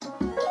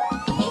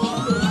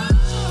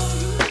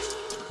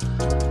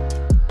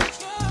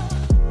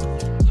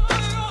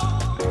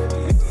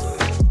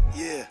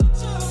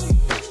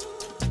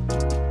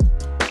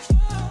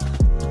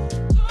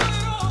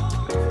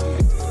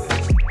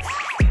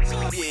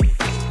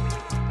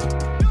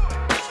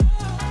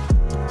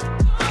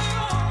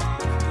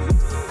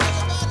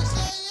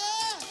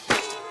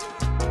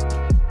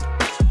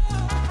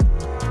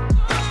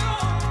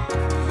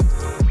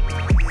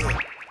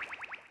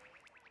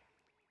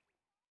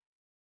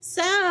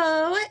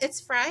So,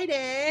 it's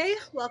Friday.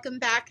 Welcome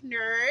back,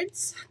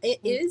 nerds. It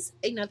is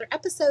another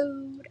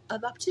episode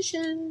of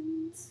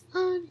Opticians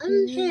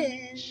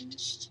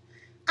Unhinged.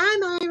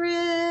 I'm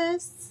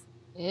Iris.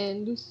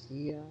 And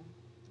Lucia.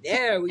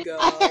 There we go.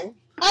 I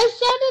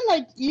sounded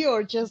like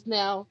Eeyore just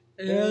now.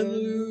 And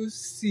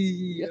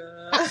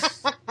Lucia.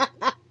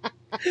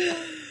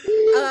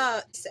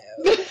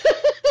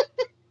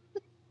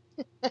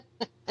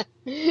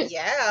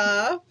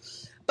 Yeah.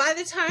 By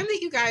the time that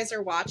you guys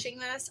are watching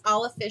this,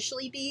 I'll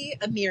officially be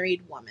a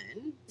married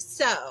woman.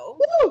 So,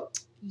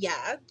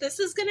 yeah,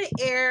 this is going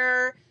to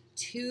air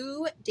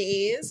 2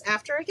 days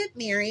after I get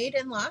married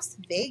in Las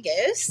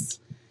Vegas.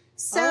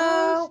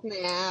 So,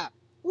 snap.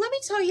 Let me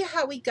tell you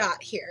how we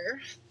got here.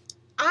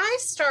 I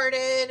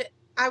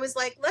was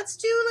like, let's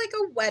do like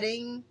a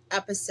wedding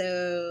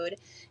episode.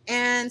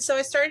 And so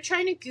I started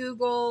trying to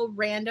Google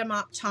random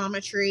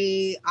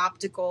optometry,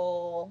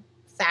 optical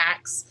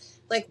facts.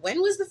 Like,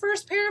 when was the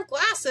first pair of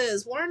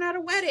glasses worn at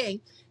a wedding?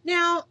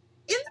 Now,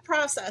 in the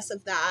process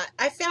of that,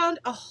 I found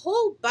a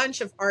whole bunch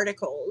of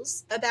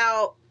articles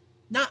about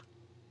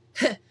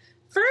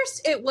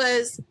first it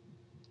was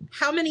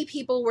how many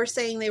people were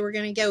saying they were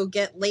going to go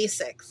get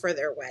LASIK for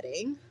their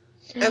wedding.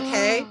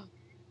 Okay.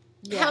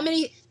 Yeah.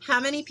 How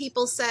many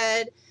people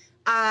said,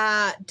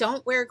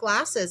 don't wear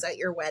glasses at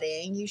your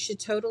wedding. You should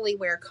totally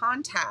wear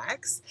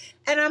contacts.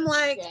 And I'm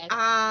like,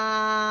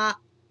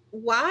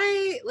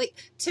 why? Like,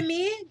 to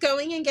me,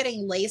 going and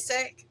getting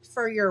LASIK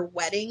for your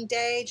wedding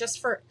day,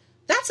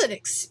 that's an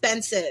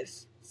expensive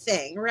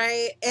thing,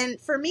 right? And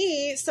for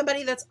me,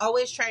 somebody that's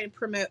always trying to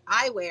promote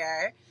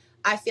eyewear,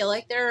 I feel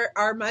like there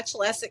are much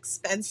less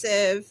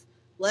expensive,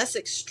 less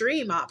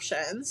extreme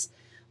options.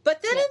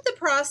 But then in the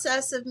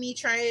process of me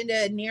trying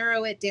to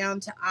narrow it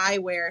down to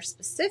eyewear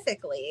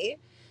specifically,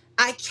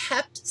 I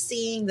kept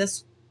seeing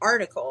this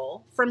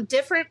article from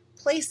different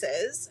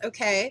places,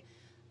 okay?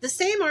 The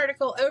same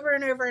article over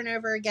and over and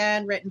over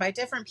again, written by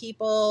different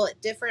people,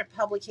 different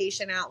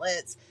publication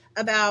outlets,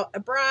 about a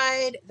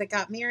bride that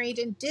got married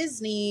in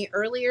Disney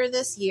earlier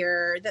this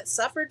year that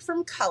suffered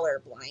from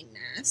color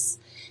blindness.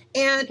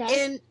 And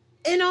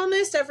in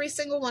almost every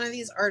single one of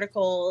these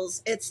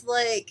articles, it's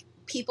like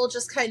people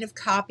just kind of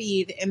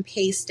copied and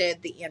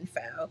pasted the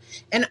info.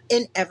 And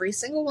in every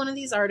single one of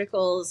these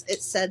articles,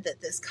 it said that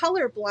this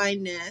color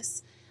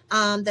blindness,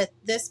 that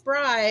this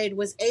bride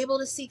was able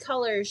to see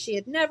colors she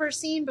had never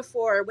seen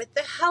before with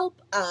the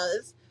help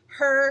of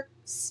her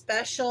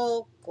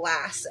special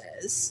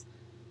glasses.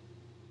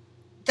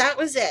 That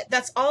was it.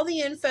 That's all the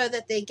info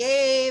that they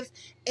gave.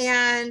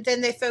 And then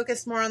they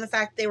focused more on the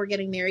fact they were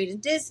getting married in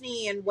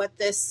Disney and what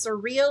this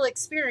surreal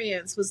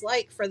experience was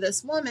like for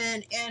this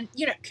woman. And,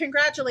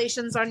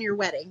 congratulations on your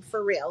wedding,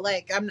 for real.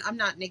 Like, I'm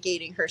not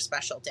negating her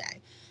special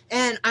day.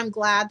 And I'm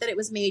glad that it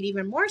was made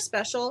even more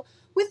special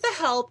with the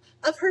help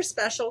of her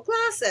special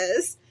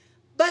glasses.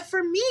 But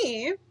for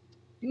me...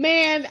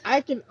 Man,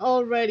 I can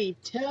already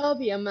tell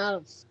the amount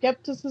of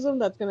skepticism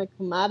that's going to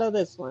come out of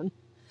this one.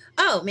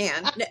 Oh,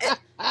 man. For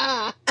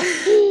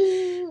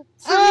me,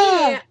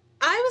 I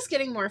was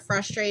getting more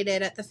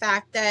frustrated at the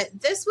fact that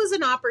this was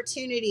an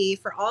opportunity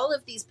for all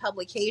of these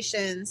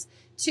publications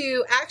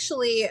to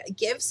actually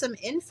give some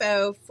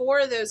info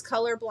for those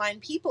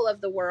colorblind people of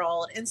the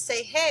world and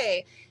say,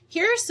 hey,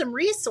 here are some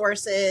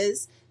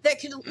resources that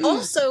can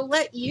also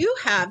let you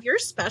have your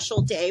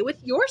special day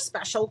with your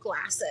special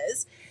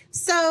glasses.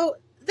 So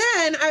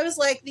then I was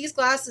like, these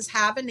glasses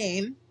have a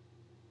name,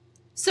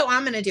 so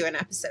I'm going to do an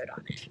episode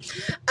on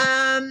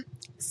it.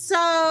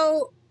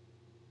 So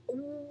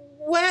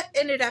what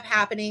ended up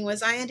happening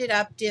was I ended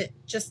up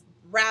just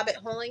rabbit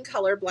holing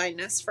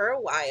colorblindness for a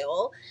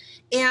while.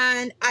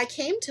 And I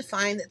came to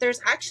find that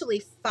there's actually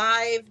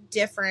 5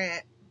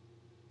 different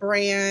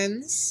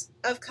brands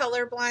of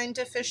colorblind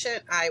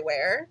deficient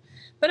eyewear.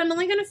 But I'm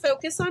only going to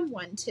focus on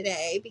one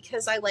today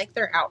because I like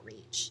their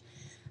outreach.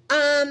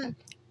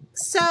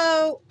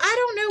 So I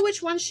don't know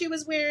which one she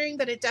was wearing,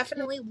 but it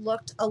definitely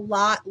looked a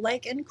lot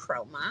like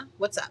Enchroma.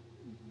 What's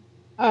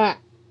up?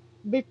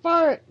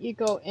 Before you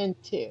go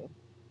into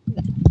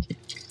that,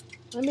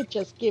 let me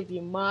just give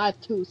you my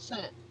 2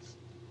 cents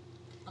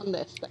on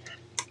this thing.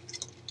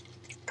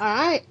 All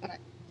right.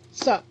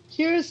 So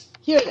here it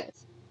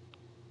is.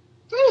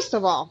 First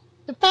of all,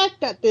 the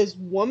fact that this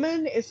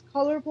woman is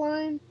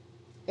colorblind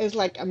is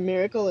like a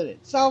miracle in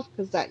itself,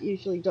 because that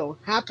usually don't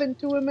happen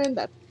to women.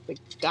 That's the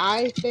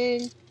guy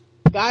thing.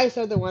 Guys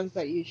are the ones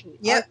that usually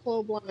are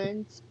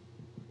colorblind.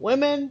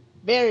 Women,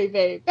 very,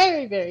 very,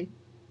 very, very,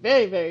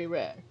 very, very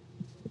rare.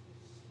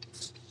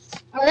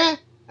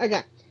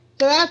 Okay.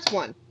 So that's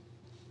one.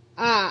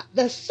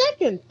 The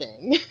second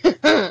thing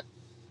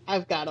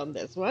I've got on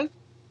this one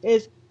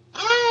is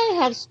I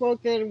have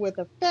spoken with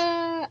a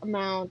fair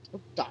amount of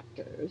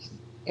doctors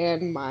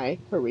in my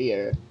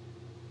career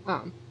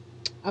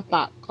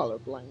about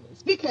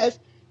colorblindness, because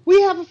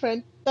we have a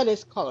friend that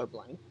is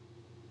colorblind,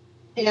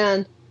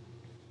 and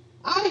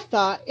I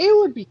thought it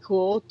would be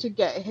cool to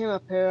get him a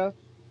pair of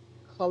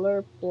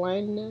color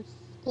blindness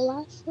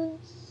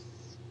glasses,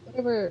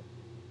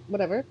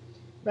 whatever,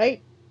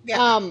 right?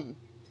 Yeah.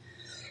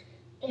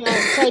 And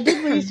so I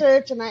did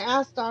research and I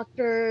asked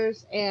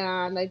doctors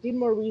and I did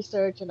more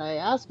research and I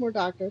asked more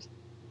doctors.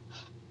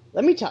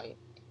 Let me tell you,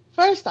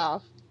 first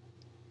off,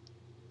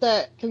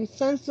 the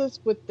consensus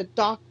with the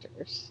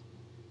doctors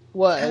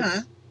Uh-huh.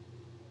 was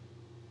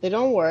they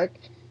don't work,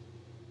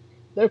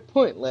 they're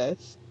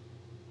pointless,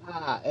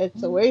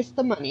 it's a waste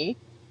of money.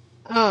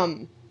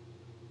 Um,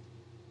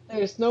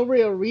 there's no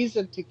real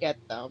reason to get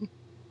them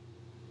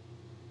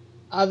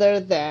other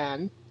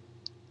than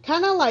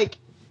kind of like,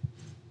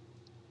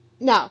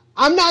 now,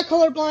 I'm not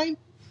colorblind,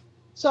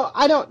 so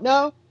I don't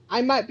know.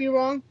 I might be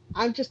wrong.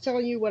 I'm just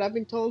telling you what I've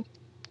been told.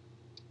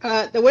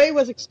 The way it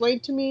was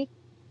explained to me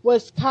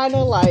was kind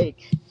of like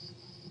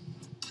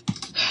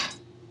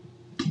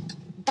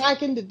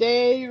back in the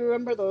day, you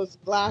remember those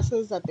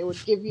glasses that they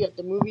would give you at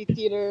the movie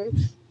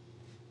theaters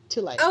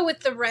to like Oh, with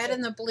the red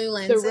and the blue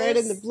the red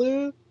and the lenses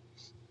blue?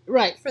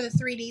 Right. for the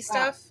 3D Uh,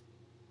 stuff.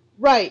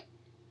 right.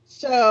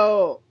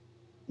 So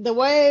the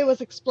way it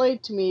was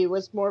explained to me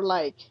was more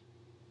like,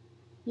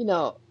 you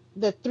know,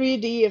 the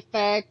 3D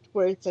effect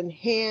where it's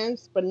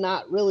enhanced but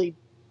not really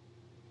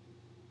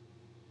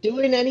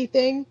doing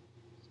anything.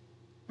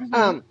 Mm-hmm.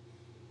 Um,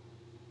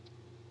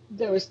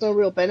 there was no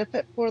real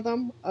benefit for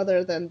them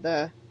other than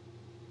the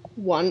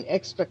one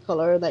extra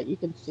color that you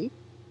can see.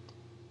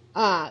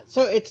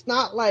 So it's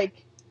not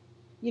like,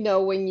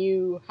 when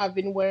you have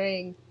been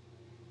wearing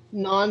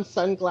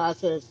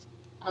non-sunglasses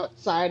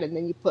outside and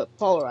then you put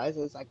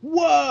polarizers, it's like,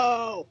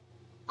 whoa,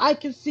 I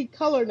can see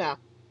color now.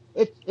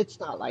 It's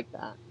not like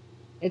that.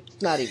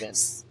 It's not even.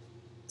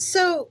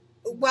 So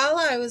while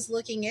I was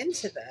looking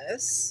into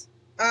this,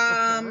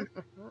 Uh-huh, um,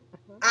 uh-huh,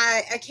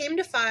 uh-huh. I came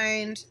to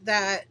find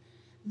that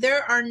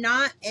there are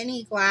not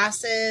any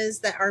glasses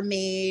that are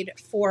made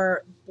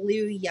for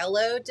blue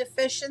yellow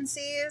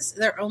deficiencies.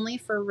 They're only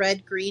for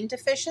red green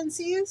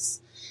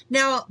deficiencies.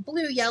 Now,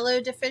 blue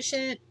yellow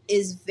deficient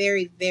is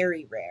very,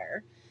 very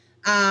rare.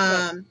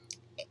 Right. Um,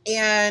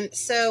 and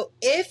so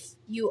if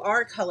you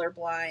are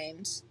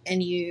colorblind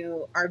and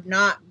you are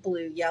not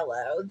blue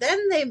yellow,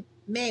 then they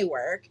may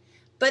work.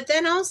 But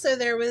then also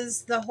there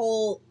was the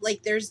whole,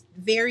 like, there's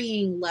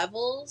varying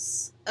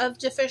levels of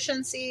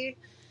deficiency.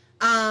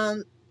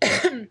 Um,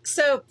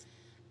 so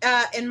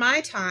in my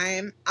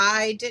time,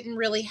 I didn't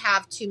really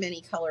have too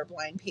many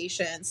colorblind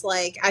patients.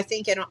 Like, I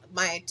think in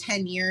my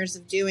 10 years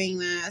of doing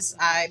this,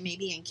 I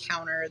maybe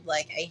encountered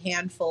like a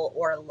handful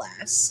or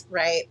less,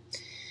 right?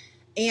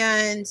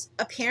 And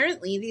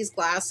apparently, these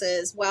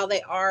glasses, while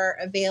they are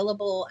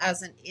available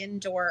as an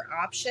indoor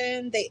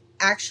option, they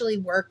actually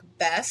work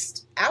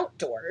best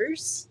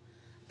outdoors.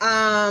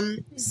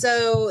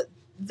 So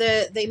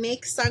they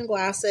make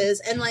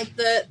sunglasses, and like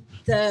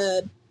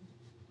the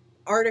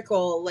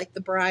article, like the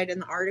bride in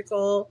the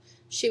article,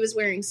 she was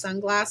wearing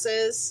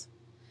sunglasses,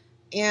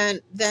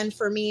 and then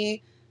for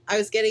me, I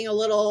was getting a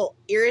little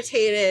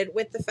irritated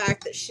with the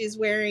fact that she's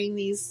wearing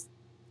these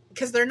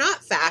because they're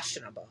not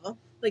fashionable.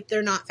 Like,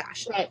 they're not Right.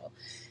 fashionable.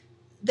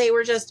 They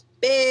were just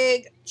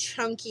big,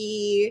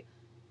 chunky,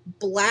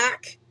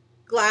 black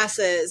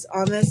glasses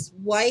on this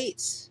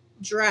white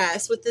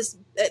dress with this.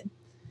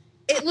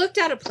 It looked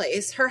out of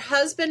place. Her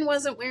husband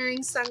wasn't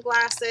wearing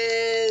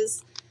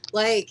sunglasses.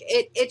 Like,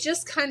 it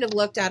just kind of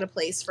looked out of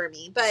place for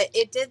me. But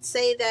it did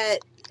say that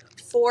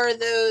for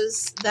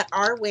those that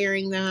are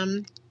wearing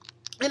them,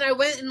 and I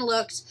went and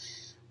looked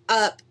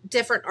up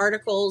different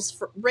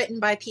articles written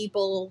by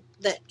people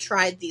that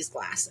tried these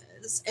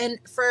glasses. And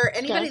for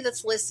anybody Okay.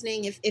 that's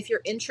listening, if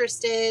you're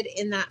interested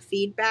in that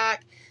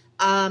feedback,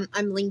 I'm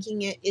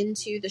linking it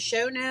into the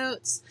show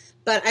notes.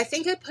 But I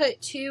think I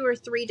put 2 or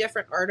 3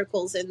 different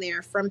articles in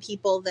there from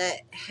people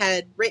that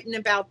had written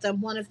about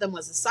them. One of them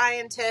was a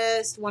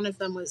scientist, one of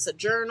them was a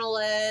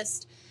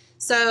journalist.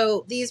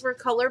 So these were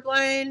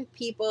colorblind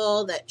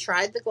people that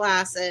tried the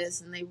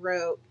glasses and they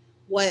wrote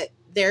what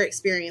their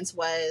experience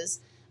was.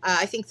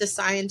 I think the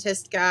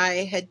scientist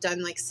guy had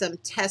done like some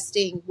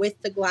testing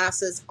with the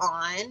glasses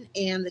on,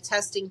 and the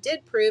testing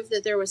did prove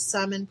that there was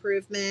some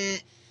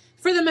improvement.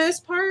 For the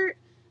most part,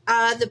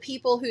 the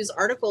people whose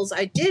articles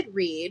I did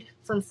read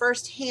from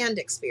firsthand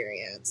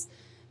experience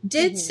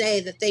did Hmm. say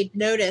that they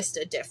noticed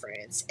a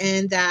difference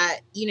and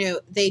that,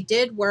 they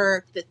did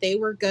work, that they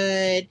were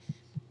good.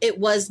 It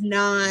was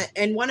not,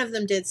 and one of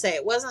them did say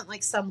it wasn't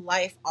like some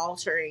life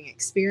altering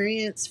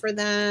experience for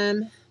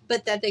them,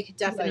 but that they could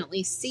Right.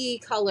 definitely see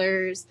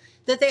colors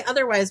that they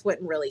otherwise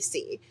wouldn't really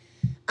see.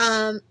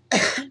 Um,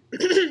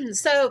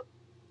 so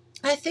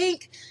I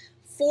think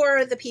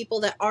for the people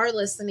that are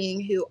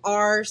listening who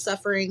are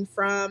suffering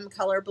from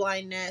color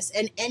blindness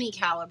in any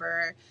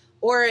caliber,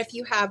 or if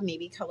you have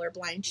maybe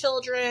colorblind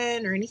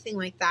children or anything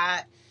like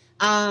that,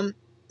 um,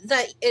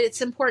 that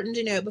it's important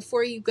to know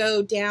before you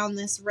go down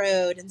this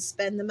road and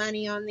spend the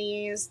money on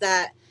these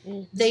that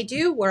they Hmm.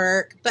 do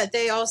work, but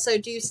they also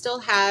do still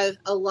have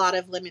a lot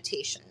of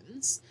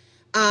limitations.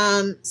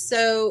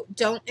 So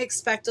don't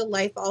expect a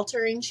life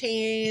altering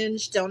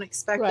change. Don't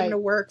expect them to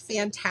Right. work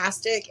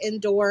fantastic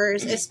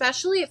indoors,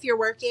 especially if you're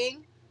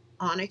working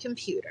on a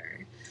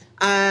computer.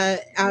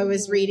 I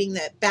was Hmm. reading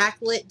that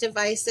backlit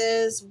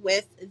devices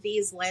with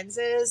these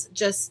lenses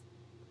just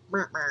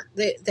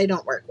they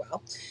don't work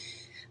well.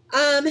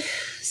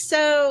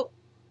 So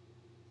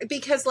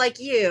because like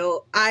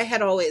you, I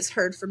had always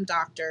heard from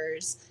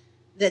doctors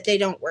that they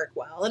don't work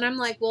well. And I'm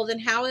like, well, then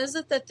how is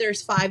it that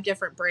there's 5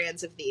 different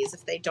brands of these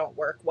if they don't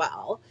work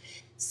well?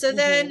 So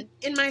then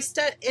in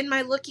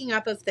my looking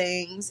up of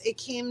things, it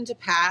came to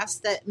pass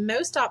that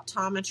most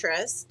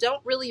optometrists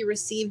don't really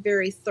receive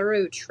very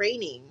thorough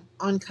training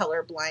on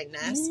color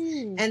blindness,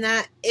 and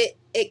that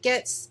it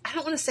gets, I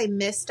don't want to say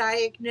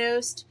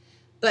misdiagnosed,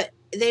 but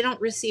they don't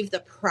receive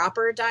the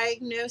proper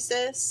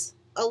diagnosis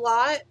a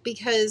lot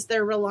because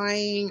they're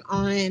relying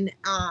on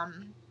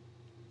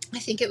I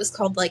think it was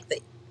called like the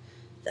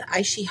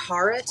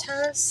Ishihara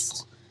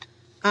test.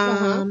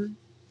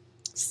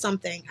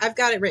 Something. I've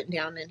got it written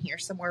down in here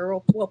somewhere.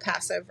 We'll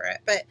pass over it.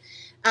 But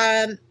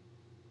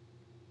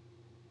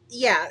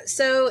yeah,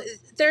 so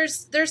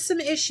there's some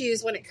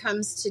issues when it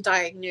comes to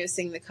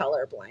diagnosing the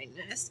color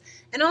blindness.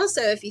 And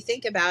also, if you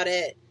think about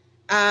it,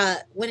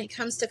 when it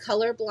comes to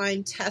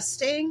colorblind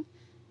testing,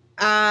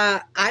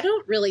 I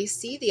don't really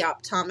see the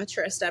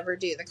optometrist ever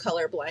do the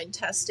colorblind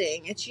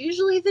testing. It's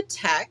usually the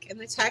tech, and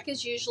the tech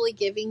is usually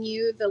giving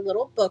you the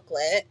little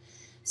booklet.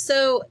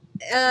 So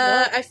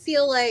I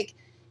feel like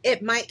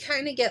it might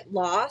kind of get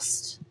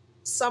lost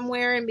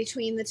somewhere in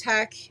between the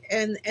tech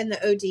and the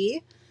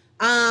OD.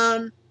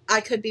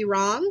 I could be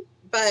wrong,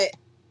 but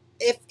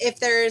if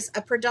there's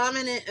a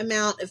predominant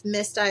amount of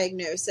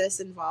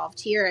misdiagnosis involved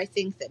here, I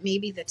think that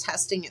maybe the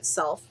testing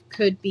itself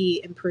could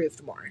be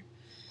improved more.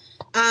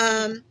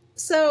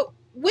 So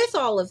with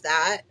all of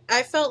that,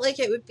 I felt like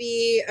it would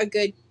be a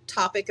good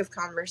topic of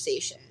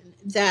conversation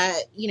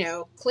that, you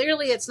know,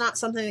 clearly it's not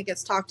something that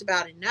gets talked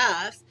about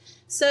enough.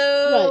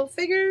 So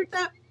figured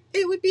that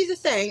it would be the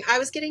thing. I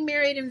was getting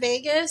married in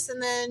Vegas,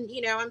 and then,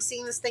 you know, I'm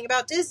seeing this thing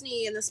about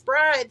Disney and this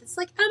bride. It's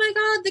like, oh my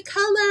God, the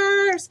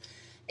colors.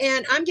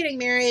 And I'm getting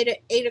married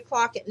at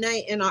 8:00 at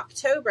night in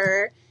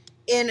October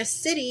in a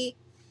city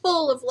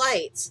full of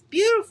lights,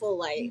 beautiful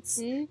lights.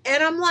 And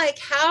I'm like,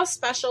 how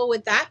special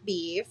would that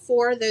be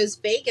for those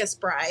Vegas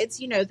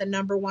brides, you know, the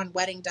 #1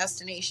 wedding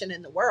destination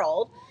in the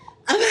world,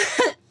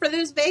 for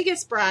those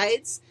Vegas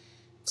brides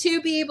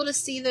to be able to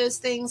see those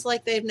things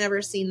like they've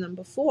never seen them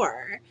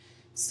before.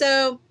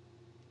 So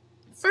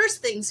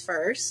first things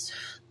first,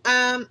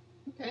 I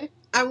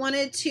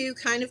wanted to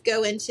kind of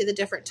go into the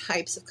different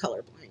types of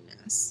color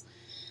blindness.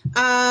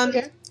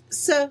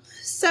 So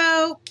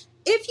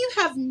if you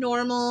have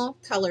normal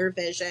color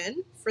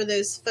vision, for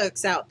those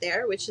folks out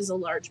there, which is a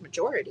large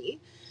majority,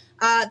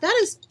 that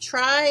is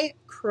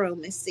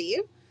trichromacy.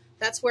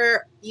 That's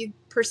where you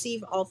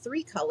perceive all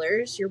 3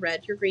 colors, your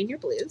red, your green, your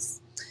blues.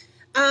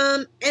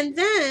 And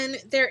then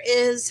there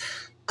is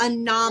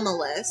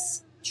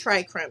anomalous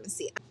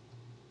trichromacy.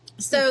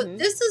 So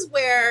this is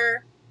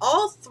where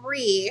all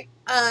 3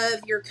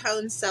 of your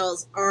cone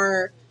cells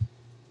are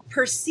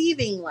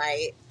perceiving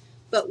light,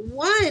 but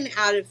 1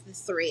 out of the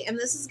 3, and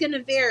this is going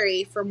to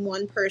vary from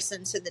one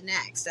person to the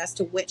next as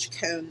to which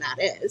cone that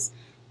is.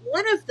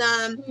 One of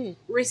them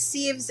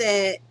receives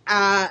it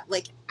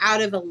like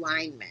out of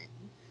alignment.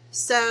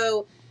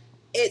 So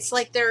it's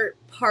like they're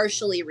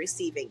partially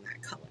receiving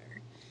that color.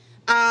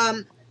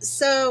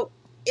 So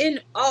in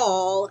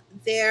all,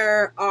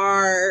 there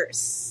are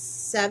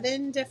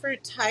 7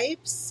 different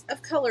types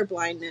of color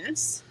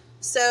blindness.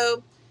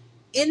 So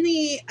in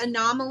the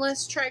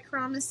anomalous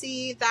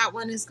trichromacy, that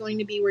one is going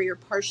to be where you're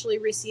partially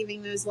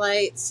receiving those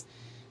lights.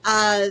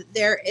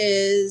 There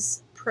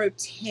is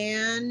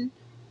protan,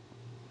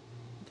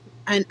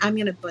 and I'm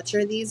going to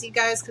butcher these, you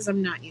guys, because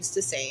I'm not used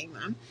to saying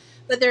them.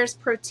 But there's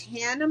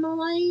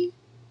protanomaly,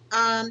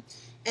 and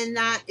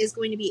that is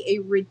going to be a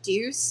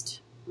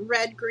reduced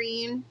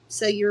red-green.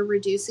 So you're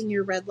reducing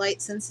your red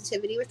light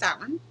sensitivity with that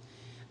one.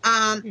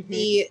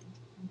 The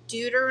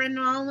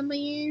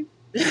deuteranomaly.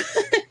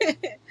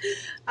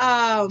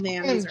 Oh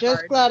man, I'm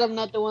just glad I'm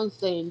not the one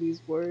saying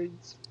these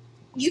words.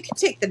 You can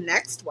take the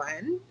next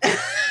one.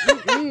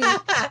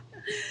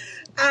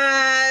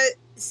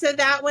 So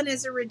that one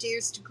is a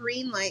reduced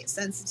green light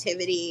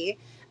sensitivity.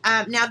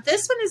 Now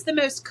this one is the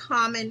most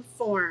common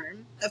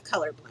form of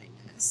color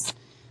blindness.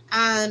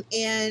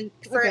 And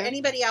for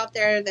anybody out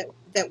there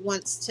that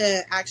wants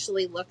to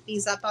actually look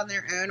these up on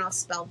their own, I'll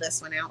spell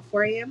this one out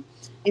for you.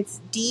 It's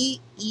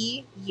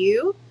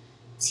DEUTERANOMALY.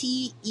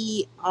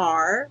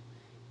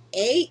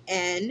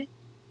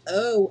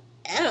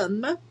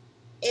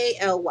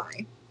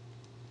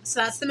 So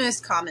that's the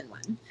most common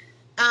one.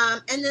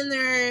 And then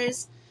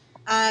there's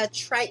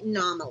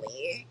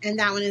trichromacy, and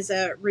that one is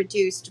a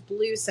reduced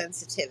blue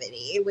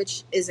sensitivity,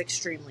 which is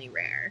extremely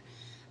rare.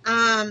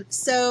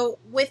 So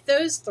with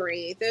those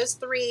three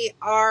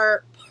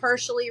are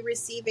partially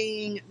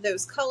receiving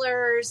those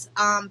colors,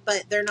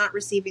 but they're not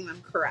receiving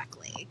them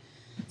correctly.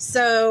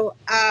 So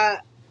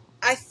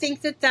I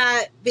think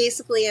that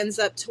basically ends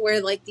up to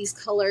where like these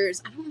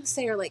colors, I don't want to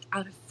say are like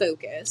out of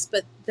focus,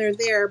 but they're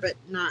there, but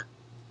not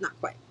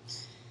quite.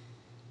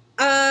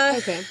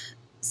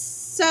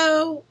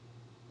 So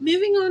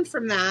moving on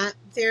from that,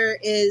 there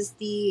is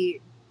the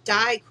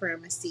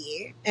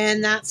dichromacy,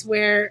 and that's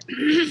where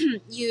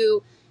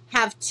you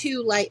have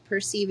 2 light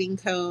perceiving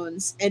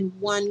cones and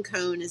 1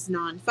 cone is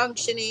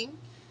non-functioning.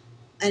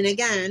 And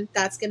again,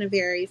 that's going to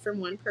vary from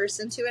one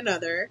person to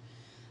another.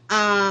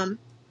 And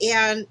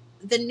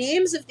the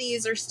names of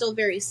these are still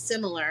very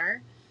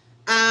similar.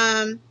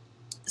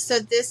 So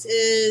this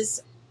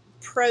is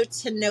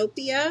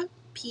protanopia,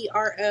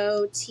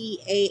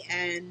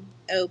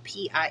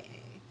 protanopia.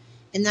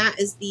 And that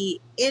is the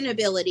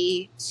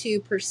inability to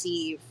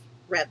perceive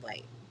red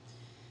light.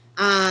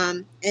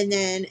 And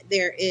then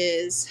there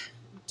is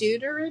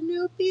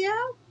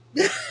deuteranopia.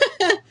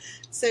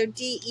 So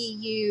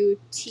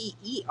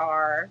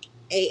deuteranopia.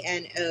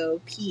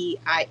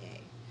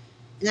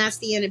 And that's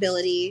the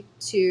inability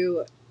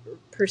to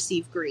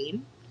perceive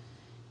green.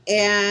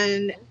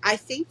 And I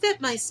think that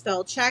my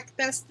spell check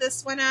messed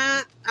this one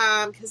up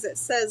because it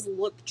says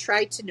look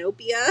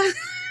tritanopia.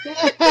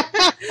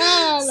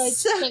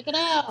 Let's check it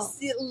out.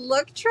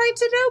 Look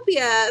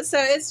tritanopia. So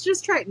it's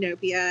just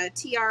tritanopia,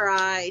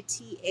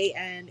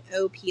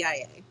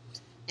 tritanopia.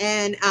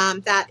 And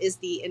that is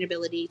the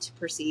inability to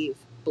perceive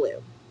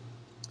blue.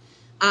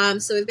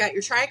 So we've got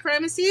your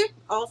trichromacy.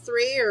 All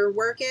 3 are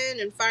working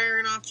and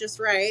firing off just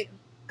right.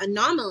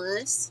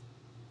 Anomalous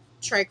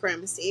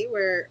trichromacy,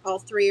 where all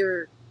 3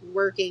 are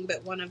working,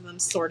 but one of them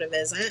sort of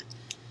isn't.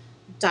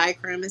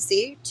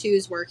 Dichromacy,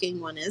 2's working,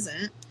 1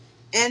 isn't.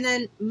 And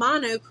then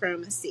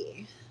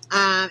monochromacy.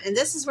 And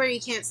this is where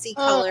you can't see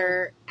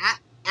color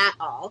at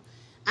all.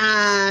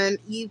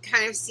 You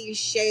kind of see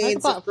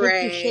shades of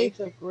gray. 50 shades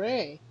of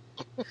gray.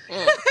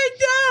 I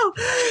know.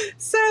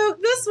 So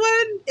this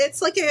one,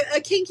 it's like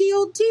a kinky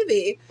old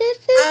TV. This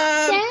is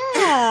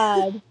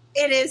sad.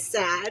 It is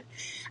sad.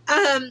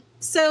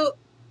 So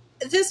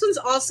this one's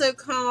also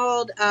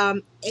called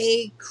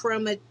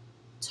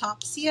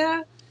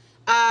achromatopsia.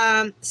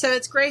 So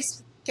it's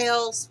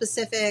grayscale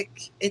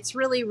specific. It's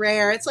really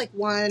rare. It's like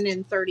 1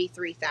 in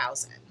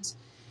 33,000.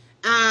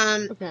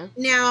 Okay.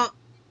 Now,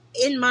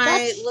 in my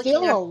That's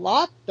still a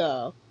lot,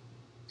 though.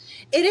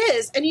 It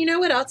is. And you know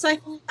what else I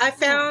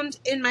found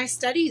in my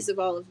studies of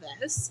all of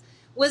this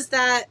was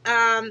that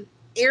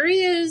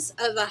areas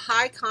of a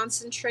high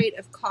concentrate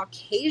of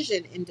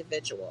Caucasian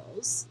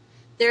individuals,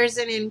 there's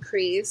an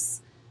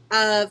increase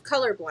of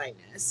color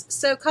blindness.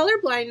 So color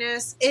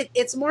blindness,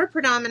 it's more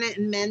predominant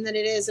in men than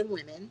it is in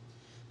women.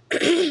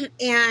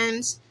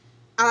 And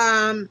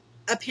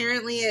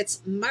apparently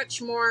it's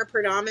much more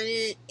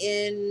predominant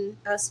in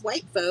us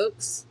white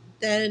folks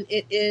than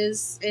it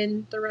is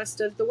in the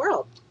rest of the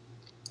world.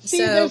 See,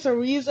 so there's a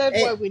reason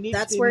why we need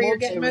that's to be where you're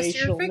getting most of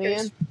your multiracial,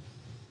 figures. man.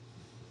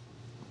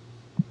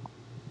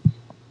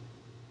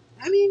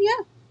 I mean,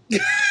 yeah.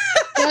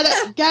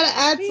 Gotta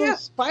add some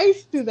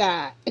spice to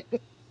that.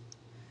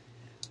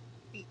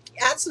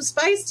 Add some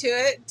spice to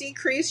it,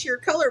 decrease your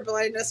color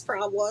blindness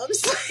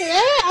problems. Yeah,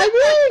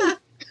 I mean,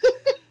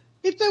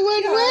 it's a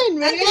win-win,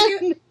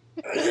 man.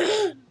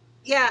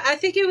 I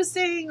think it was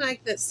saying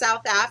like that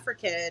South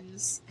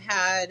Africans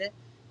had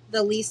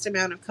the least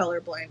amount of color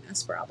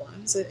blindness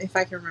problems, if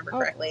I can remember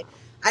correctly.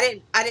 I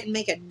didn't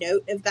make a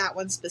note of that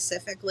one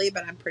specifically,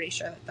 but I'm pretty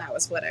sure that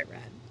was what I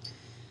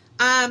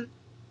read.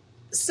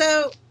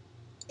 So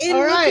in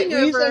all right,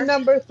 looking over, reason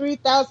number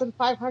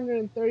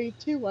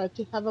 3,532 why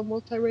to have a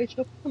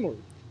multiracial family.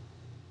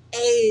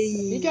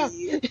 Hey. There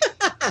you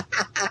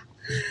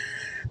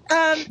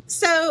go.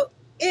 So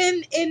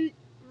in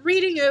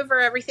reading over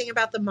everything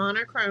about the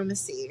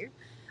monochromacy,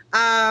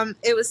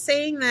 it was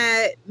saying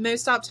that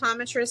most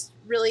optometrists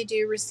really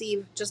do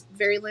receive just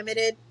very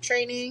limited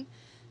training,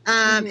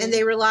 and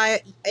they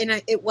rely.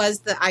 And it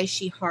was the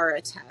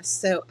Ishihara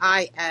test, so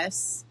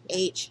ISHIHARA.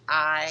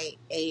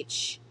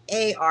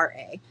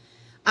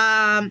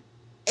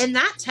 And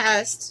that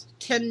test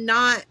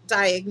cannot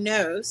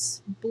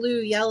diagnose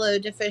blue-yellow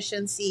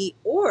deficiency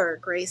or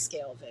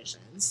grayscale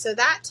vision. So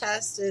that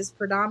test is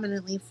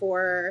predominantly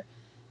for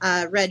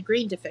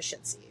red-green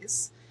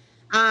deficiencies.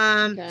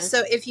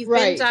 So if you've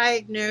been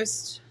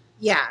diagnosed,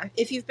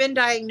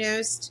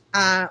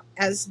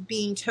 as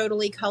being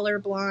totally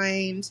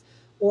colorblind,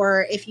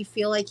 or if you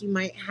feel like you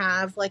might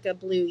have like a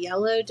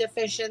blue-yellow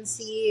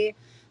deficiency,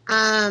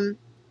 I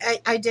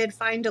did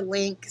find a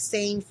link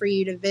saying for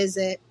you to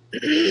visit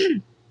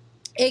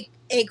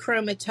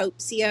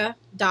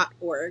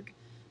achromatopsia.org.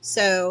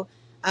 So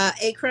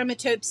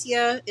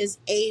achromatopsia is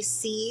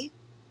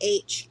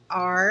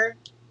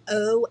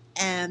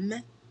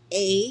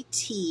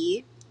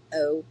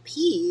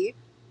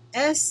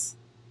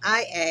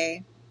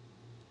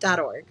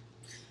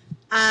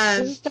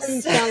This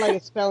doesn't sound like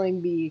a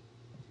spelling bee.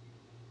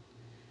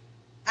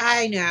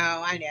 I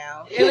know.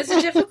 It was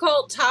a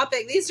difficult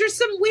topic. These are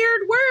some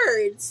weird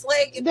words.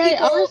 Like They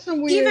are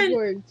some weird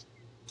words.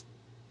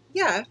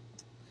 Yeah.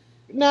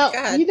 Now,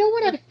 you know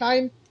what I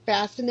find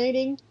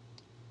fascinating?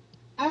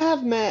 I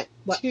have met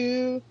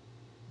 2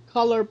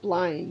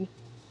 colorblind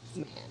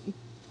men.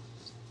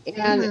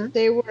 And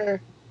they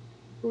were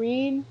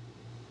green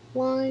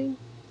colorblind.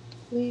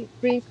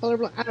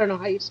 I don't know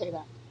how you say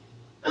that.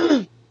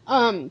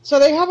 So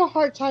they have a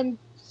hard time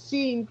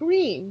seeing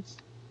greens.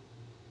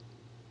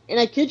 And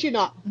I kid you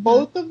not,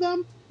 both of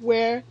them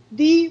wear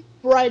the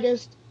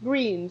brightest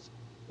greens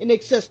in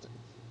existence.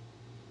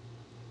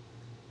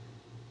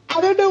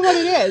 I don't know what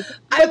it is,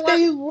 I but want.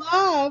 they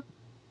love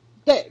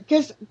that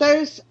because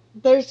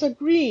there's a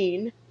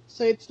green,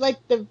 so it's like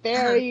the Uh-huh.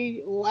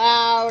 very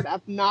loud,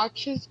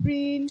 obnoxious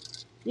green,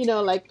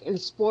 like in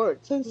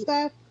sports and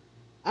stuff.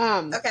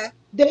 Um, Okay.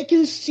 they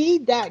can see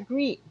that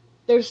green.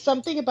 There's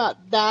something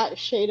about that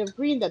shade of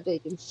green that they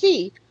can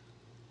see,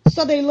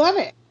 so they love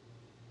it.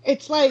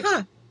 It's like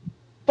Huh.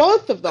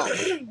 both of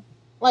them.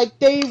 Like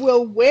they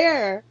will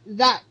wear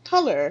that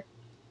color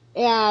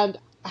and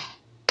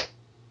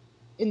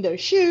in their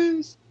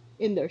shoes,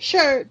 in their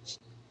shirts,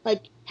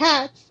 like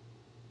hats.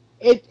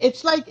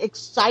 It's like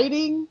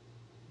exciting,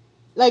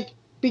 like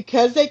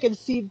because they can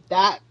see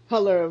that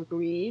color of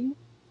green,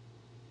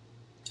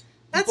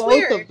 That's both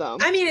of weird. them.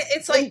 I mean,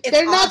 it's like And it's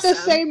they're not the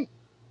awesome. same.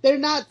 They're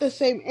not the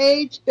same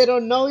age. They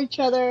don't know each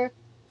other.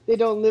 They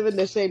don't live in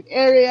the same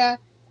area.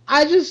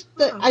 Huh.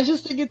 I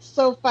just think it's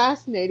so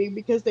fascinating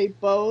because they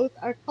both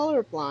are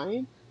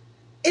colorblind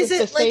Is with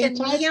the it like a same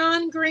type.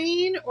 neon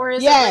green or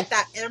is it like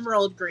that Yes,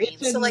 emerald it's green?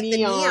 a So like the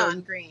neon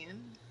neon.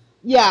 green.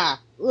 Yeah,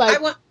 like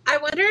I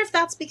wonder if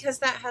that's because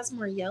that has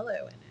more yellow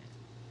in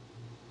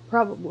it.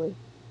 probably.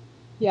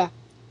 Yeah,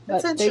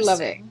 That's but they love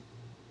it. interesting.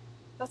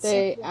 That's so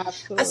They cool. I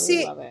absolutely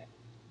see. love it.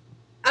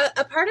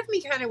 A part of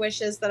me kind of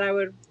wishes that I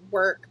would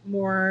work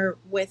more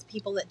with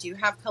people that do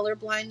have color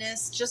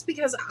blindness, just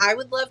because I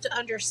would love to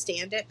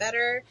understand it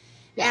better.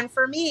 Yeah, And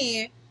for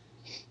me,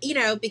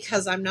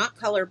 because I'm not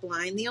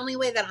colorblind, the only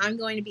way that I'm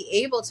going to be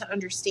able to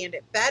understand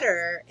it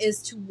better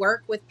is to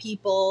work with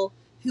people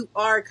who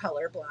are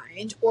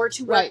colorblind or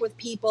to work right. with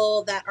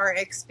people that are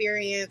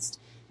experienced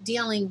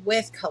dealing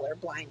with color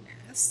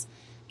blindness.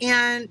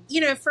 And,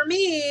 for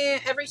me,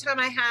 every time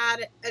I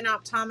had an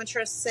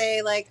optometrist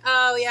say, like,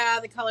 oh, yeah,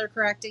 the color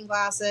correcting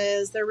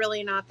glasses, they're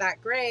really not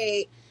that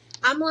great.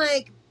 I'm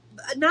like,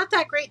 not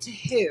that great to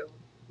who?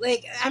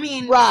 Like, I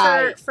mean, for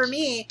Right.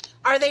 me,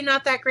 are they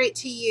not that great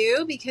to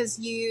you because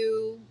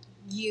you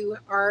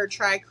are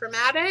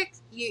trichromatic?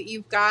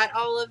 You've got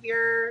all of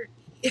your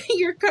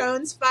your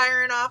cones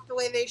firing off the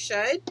way they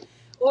should,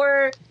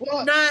 or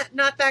Well,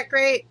 not that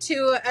great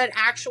to an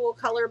actual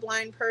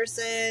colorblind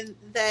person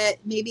that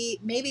maybe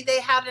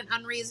they had an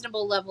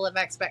unreasonable level of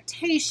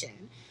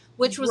expectation,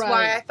 which was why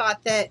right. I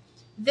thought that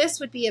this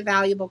would be a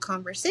valuable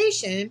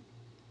conversation,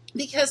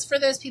 because for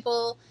those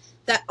people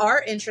that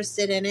are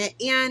interested in it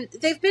and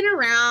they've been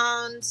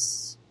around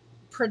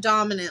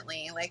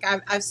predominantly, like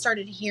I've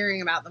started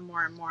hearing about them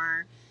more and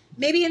more,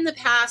 maybe in the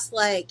past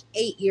like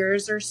 8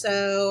 years or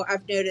so,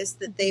 I've noticed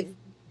that they've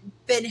Mhm.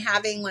 been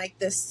having like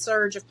this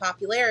surge of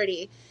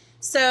popularity.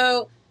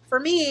 So for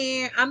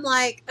me, I'm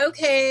like,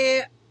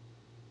 okay,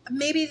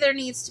 maybe there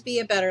needs to be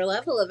a better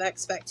level of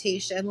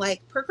expectation,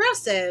 like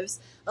progressives.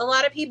 A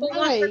lot of people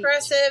want Right.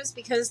 progressives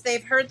because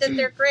they've heard that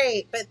they're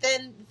great, but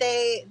then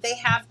they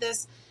have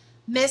this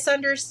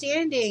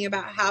misunderstanding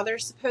about how they're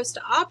supposed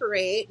to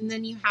operate, and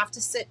then you have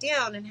to sit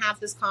down and have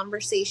this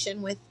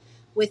conversation with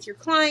your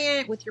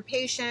client, with your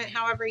patient,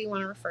 however you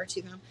want to refer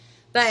to them.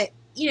 But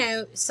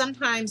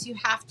sometimes you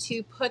have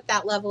to put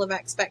that level of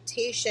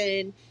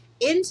expectation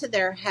into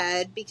their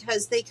head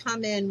because they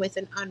come in with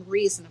an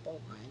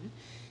unreasonable one.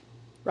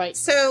 Right.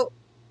 So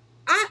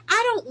I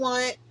don't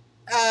want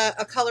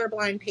a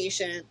colorblind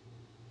patient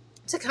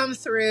to come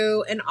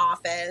through an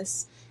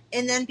office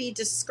and then be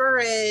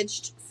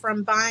discouraged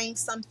from buying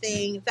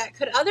something that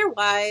could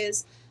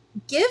otherwise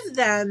give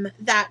them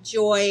that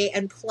joy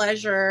and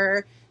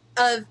pleasure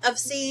of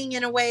seeing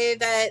in a way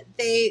that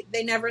they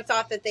never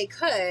thought that they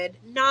could.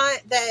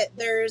 Not that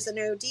there's an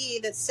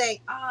OD that's saying,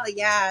 oh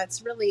yeah,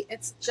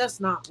 it's just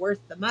not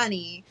worth the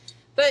money.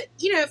 But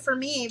for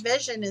me,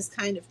 vision is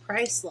kind of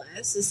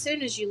priceless. As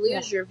soon as you Yeah.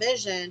 lose your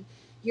vision,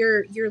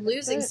 you're That's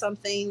losing it.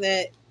 something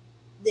that,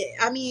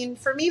 I mean,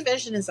 for me,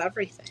 vision is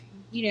everything.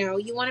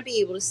 You want to be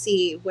able to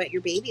see what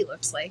your baby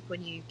looks like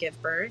when you give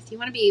birth. You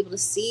want to be able to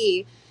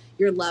see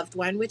your loved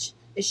one, which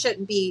it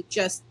shouldn't be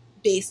just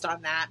based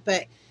on that.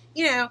 But,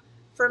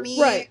 for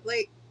me, Right.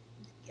 like,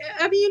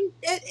 I mean,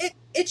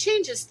 it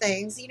changes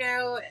things.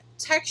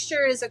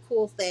 Texture is a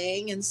cool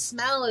thing and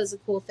smell is a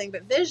cool thing,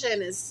 but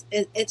vision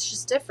it's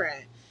just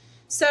different.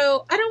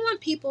 So I don't want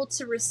people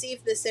to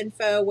receive this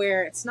info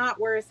where it's not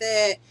worth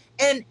it.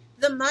 And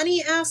the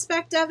money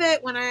aspect of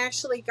it, when I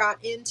actually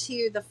got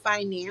into the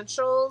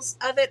financials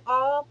of it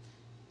all,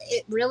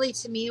 it really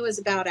to me was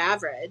about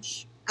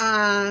average.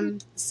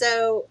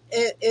 So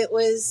it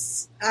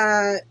was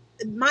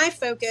my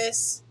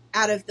focus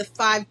out of the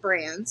 5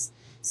 brands.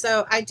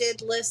 So I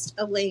did list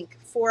a link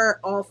for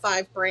all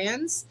 5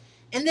 brands,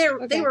 and they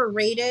Okay. were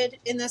rated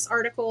in this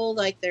article.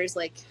 Like there's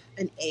like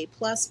an A+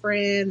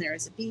 brand,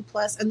 there's a B+,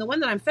 and the one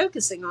that I'm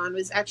focusing on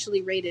was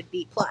actually rated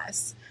B+. But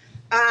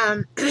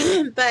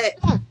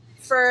Huh.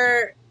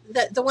 for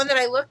the one that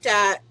I looked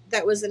at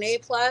that was an A+,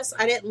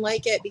 I didn't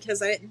like it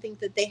because I didn't think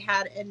that they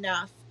had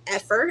enough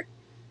effort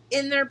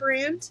in their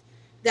brand,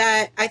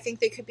 that I think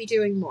they could be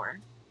doing more.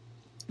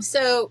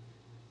 So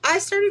I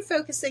started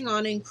focusing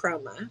on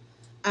Enchroma.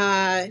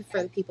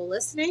 For the people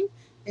listening,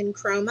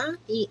 Enchroma,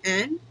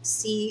 Enchroma.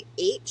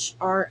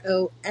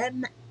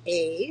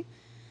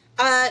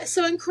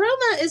 So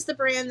Enchroma is the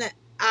brand that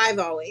I've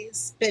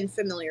always been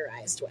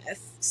familiarized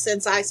with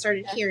since I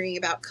started Yeah. hearing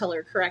about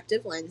color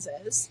corrective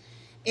lenses.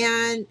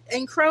 And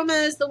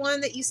Enchroma is the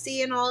one that you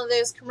see in all of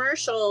those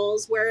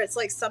commercials where it's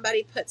like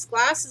somebody puts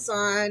glasses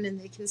on and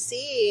they can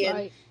see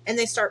Right. and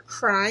they start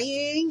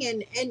crying.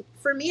 And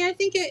for me, I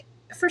think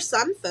for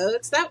some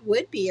folks, that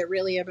would be a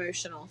really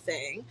emotional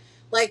thing.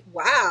 Like,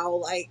 wow,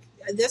 like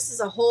this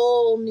is a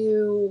whole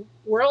new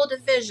world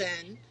of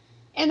vision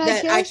And I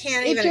that I guess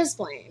can't even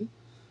explain.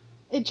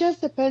 it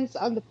just depends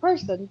on the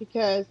person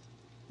because,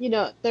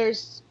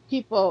 there's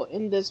people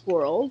in this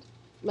world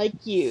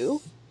like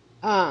you,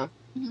 uh,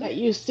 Mm-hmm. that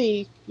you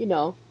see,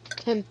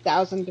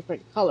 10,000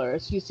 different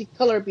colors. You see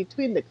color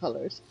between the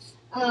colors.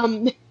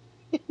 And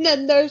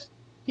then there's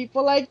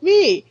people like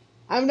me.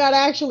 I'm not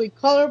actually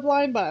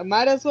colorblind, but I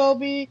might as well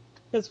be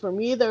because for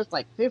me, there's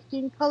like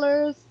 15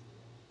 colors.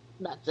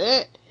 That's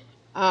it.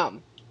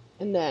 Um,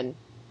 and then,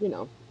 you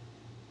know,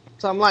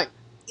 so I'm like,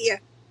 Yeah.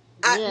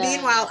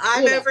 Meanwhile, yeah,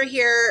 I'm over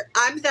here.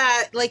 I'm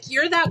that, like,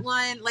 you're that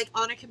one, like,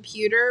 on a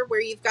computer where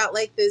you've got,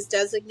 like, those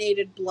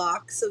designated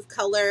blocks of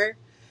color.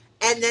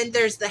 And then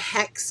there's the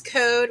hex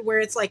code where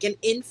it's like an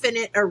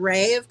infinite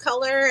array of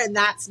color. And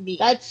that's me.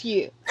 that's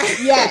you.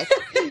 Yes.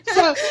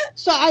 So,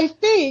 so I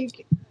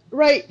think,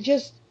 right,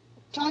 just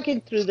talking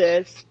through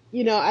this,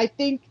 I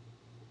think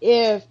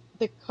if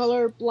the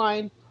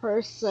colorblind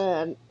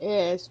person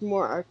is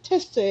more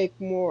artistic,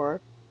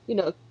 more,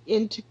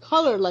 into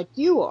color like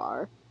you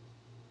are,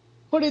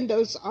 putting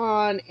those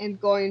on and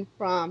going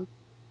from,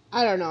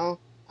 I don't know,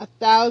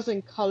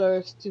 1,000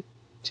 colors to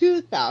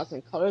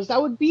 2,000 colors,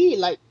 that would be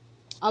like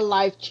a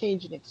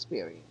life-changing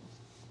experience.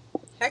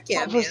 Heck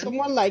yeah, But for man.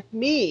 someone like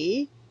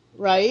me,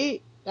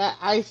 right, that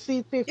I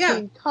see Yeah.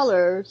 15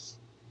 colors,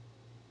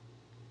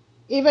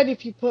 even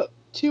if you put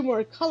two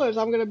more colors,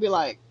 I'm gonna be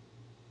like,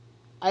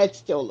 it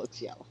still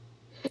looks yellow.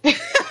 Right?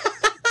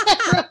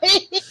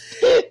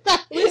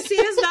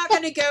 Lucia's not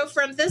going to go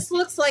from this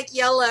looks like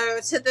yellow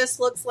to this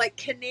looks like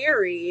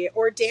canary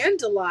or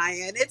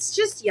dandelion. It's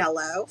just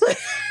yellow.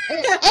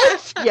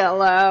 It's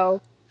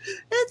yellow.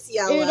 It's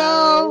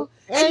yellow.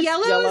 And It's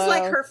yellow is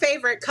like yellow. her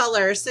favorite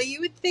color. So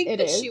you would think It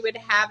that she is. would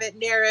have it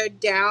narrowed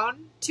down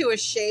to a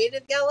shade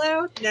of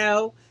yellow.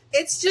 No,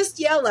 it's just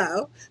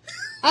yellow.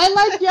 I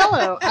like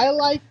yellow. I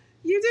like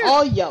You do.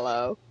 all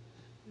yellow.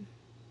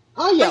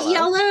 All But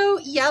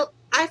yellow.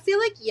 I feel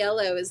like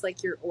yellow is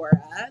like your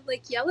aura.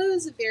 Like yellow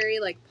is a very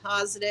like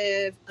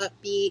positive,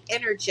 upbeat,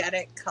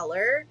 energetic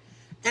color.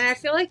 And I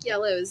feel like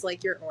yellow is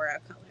like your aura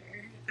color.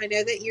 I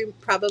know that you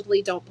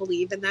probably don't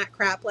believe in that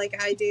crap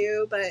like I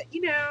do, but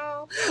it's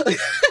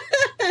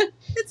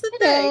a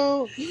thing.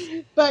 know,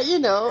 but I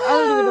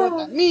don't even know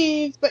what that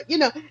means. But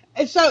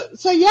and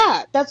so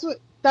yeah, that's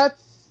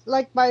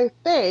like my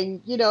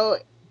thing.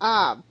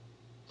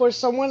 For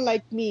someone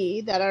like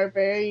me that are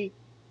very,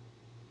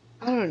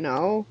 I don't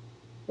know,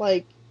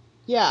 like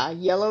yeah,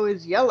 yellow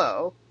is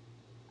yellow.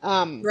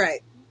 Um,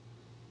 Right.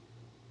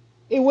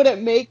 it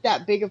wouldn't make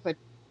that big of a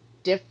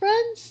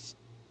difference.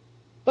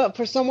 But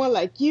for someone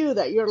like you,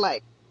 that you're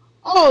like,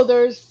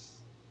 oh,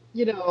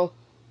 you know,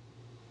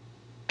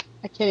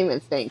 I can't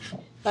even think.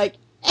 Like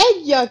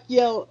egg yuck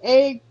yellow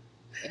egg.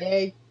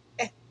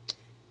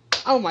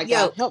 Oh my God,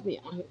 Yolk. help me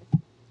out here.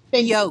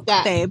 Thank you. Yolk,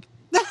 That babe.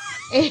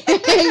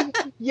 egg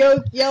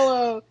yolk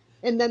yellow,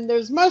 and then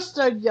there's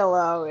mustard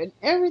yellow, and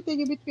everything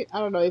in between. I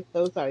don't know if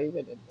those are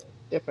even in the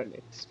different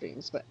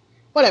extremes, but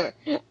whatever.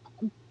 But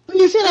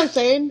you see what I'm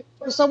saying?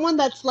 For someone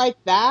that's like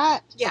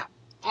that, Yeah.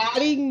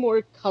 adding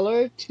more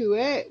color to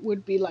it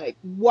would be like,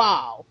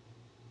 wow,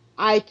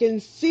 I can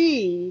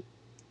see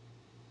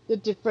the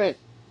different,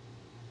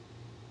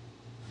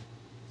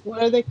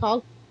 what are they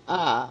called?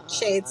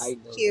 Shades. I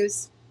know them.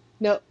 Hues.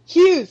 No,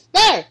 hues.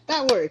 There,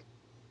 that word.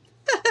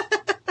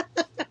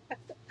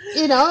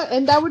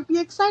 And that would be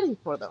exciting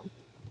for them.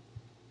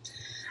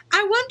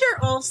 I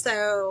wonder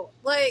also,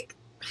 like,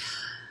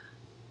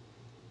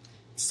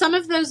 some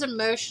of those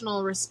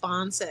emotional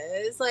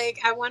responses, like,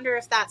 I wonder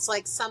if that's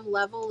like some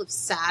level of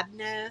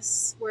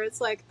sadness where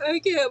it's like, I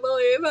can't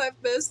believe I've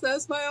missed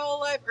this my whole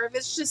life, or if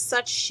it's just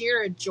such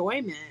sheer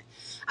enjoyment.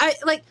 I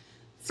like,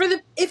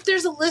 if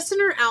there's a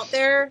listener out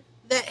there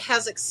that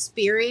has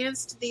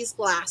experienced these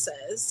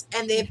glasses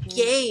and they've Hmm.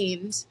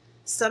 gained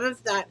some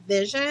of that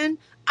vision,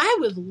 I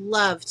would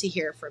love to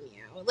hear from you.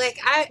 Like,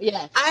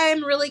 Yes.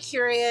 I'm really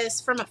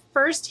curious from a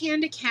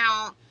firsthand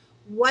account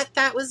what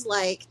that was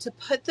like to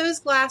put those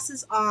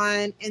glasses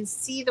on and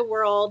see the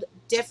world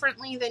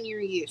differently than you're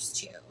used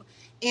to,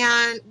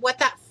 and what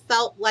that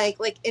felt like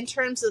in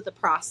terms of the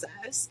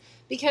process. Yeah.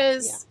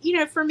 Because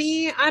for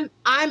me, I'm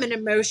an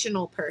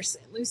emotional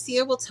person.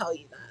 Lucia will tell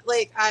you that.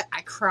 Like,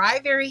 I cry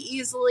very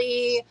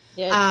easily.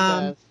 Yes, she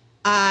um does.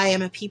 I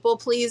am a people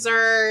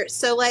pleaser,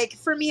 so like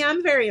for me,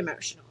 I'm very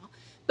emotional.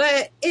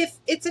 But if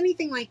it's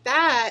anything like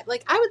that,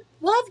 like, I would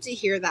love to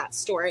hear that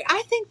story.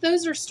 I think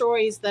those are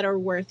stories that are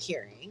worth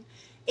hearing.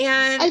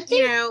 And, I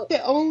think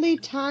the only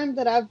time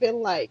that I've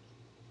been like,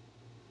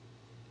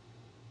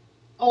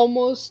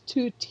 almost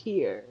to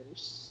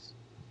tears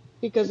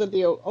because of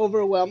the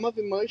overwhelm of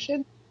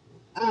emotion.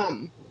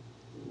 Um,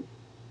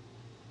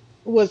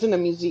 was in a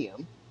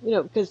museum,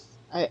 because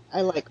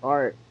I like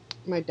art.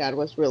 My dad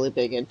was really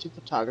big into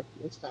photography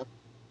and stuff.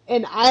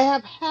 And I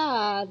have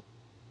had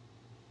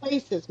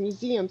places,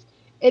 museums.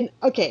 And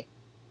okay,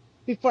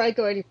 before I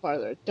go any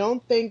farther,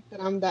 don't think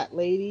that I'm that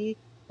lady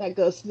that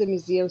goes to the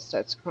museum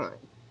starts crying.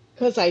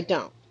 Because I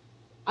don't.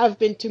 I've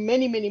been to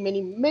many, many,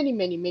 many, many,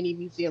 many, many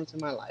museums in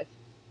my life.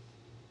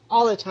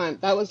 All the time.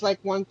 That was like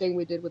one thing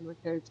we did with my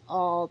parents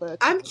all the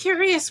I'm time.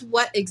 curious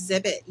what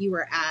exhibit you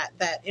were at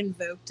that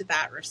invoked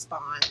that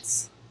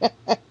response.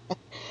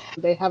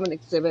 They have an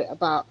exhibit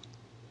about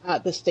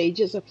the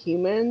stages of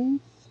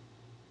humans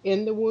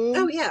in the Oh,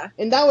 womb, yeah.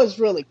 and that was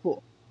really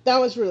cool. That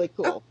was really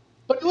Oh, cool,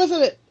 but it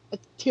wasn't a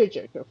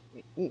tearjerker for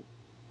me.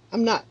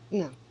 I'm not.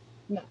 No,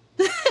 no.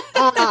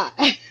 Uh,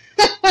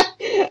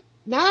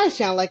 now I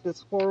sound like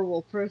this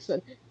horrible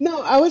person.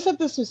 No, I was at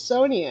the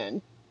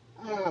Smithsonian.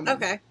 Um,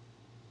 okay.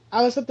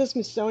 I was at the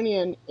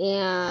Smithsonian,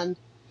 and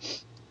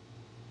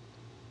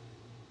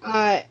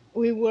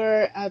we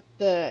were at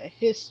the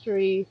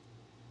history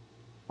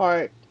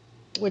part,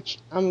 which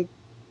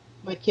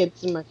my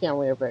kids and my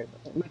family are very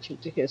much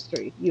into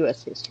history,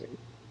 U.S. history,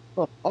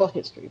 well, all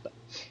history, but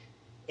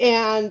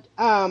and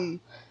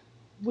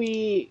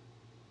we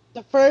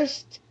the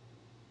first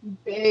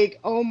big,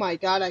 oh my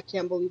God, I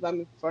can't believe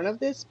I'm in front of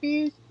this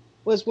piece,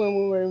 was when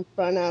we were in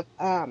front of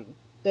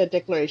the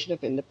Declaration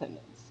of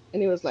Independence.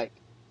 And it was like,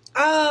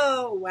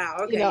 Oh, wow.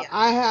 Okay, yeah.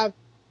 I have,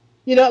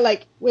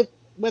 like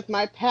with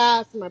my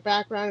past and my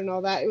background and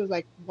all that, it was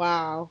like,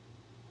 wow,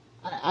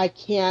 I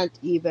can't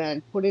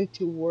even put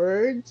into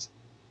words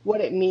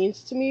what it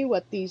means to me,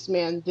 what these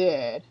men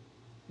did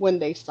when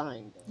they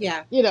signed it.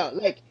 Yeah.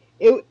 Like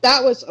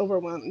that was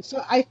overwhelming.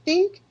 So I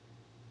think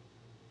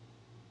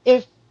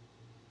if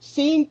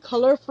seeing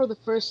color for the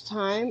first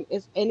time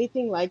is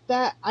anything like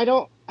that,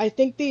 I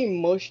think the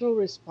emotional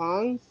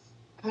response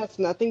has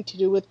nothing to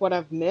do with what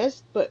I've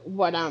missed, but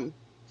what I'm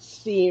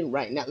seeing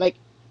right now, like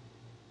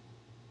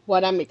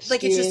what I'm Like it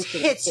just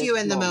experiencing at hits you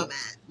this in the moment.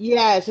 moment.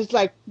 Yes, it's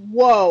like,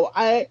 whoa,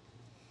 I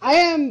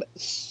am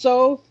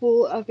so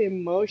full of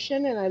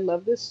emotion and I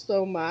love this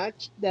so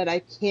much that I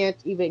can't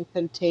even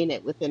contain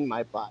it within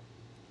my body.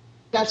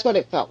 That's what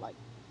it felt like.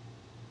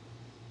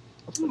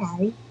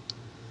 Oh.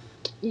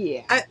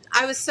 Yeah.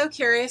 I was so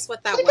curious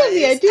what that Look at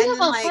me, I was. do And have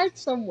then, a like, heart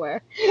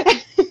somewhere.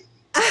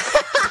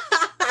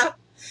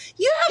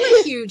 you have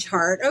a huge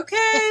heart,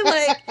 okay?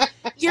 Like,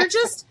 you're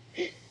just,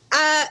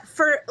 I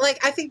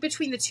think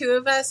between the two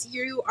of us,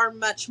 you are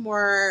much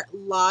more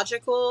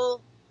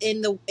logical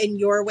in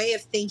your way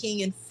of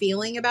thinking and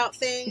feeling about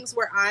things,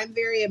 where I'm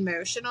very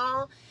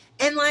emotional.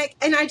 And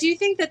I do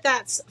think that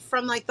that's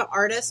from like the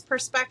artist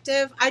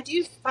perspective. I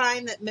do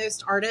find that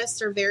most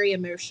artists are very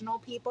emotional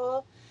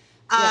people.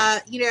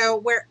 Yeah.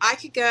 Where I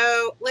could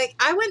go, like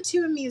I went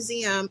to a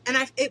museum, and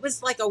it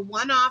was like a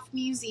one-off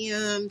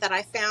museum that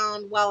I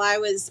found while I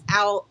was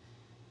out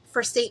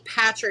for St.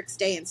 Patrick's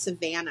Day in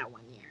Savannah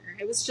one year.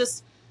 It was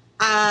just,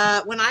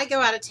 when I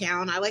go out of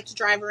town, I like to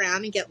drive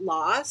around and get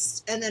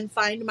lost and then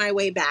find my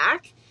way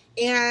back.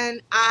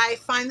 And I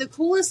find the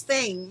coolest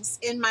things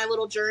in my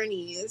little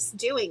journeys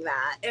doing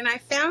that. And I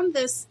found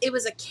this, it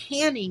was a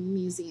canning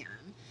museum.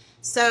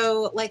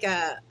 So,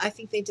 I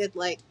think they did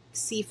like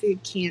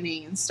seafood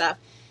canning and stuff.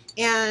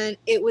 And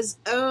it was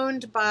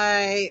owned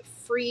by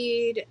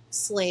freed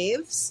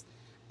slaves.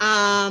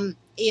 And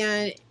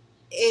it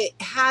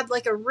had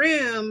like a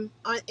room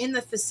in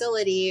the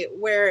facility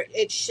where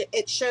it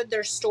showed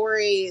their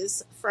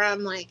stories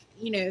from, like,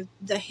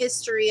 the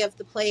history of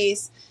the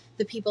place,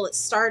 the people that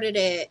started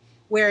it,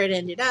 where it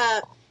ended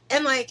up.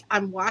 And like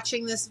I'm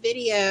watching this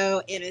video,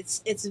 and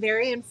it's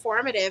very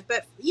informative,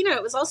 but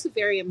it was also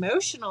very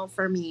emotional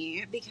for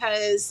me,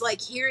 because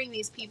like hearing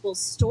these people's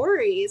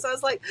stories, I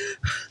was like,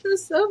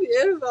 this is so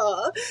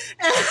beautiful.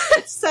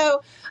 And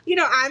so,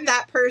 I'm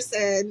that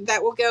person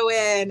that will go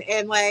in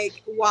and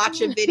like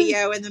watch a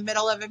video in the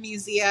middle of a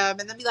museum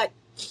and then be like,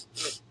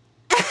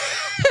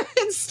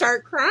 and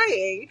start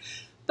crying.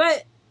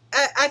 But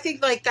I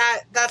think like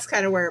that's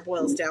kind of where it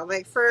boils down.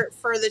 Like for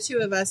the two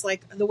of us,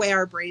 like the way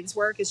our brains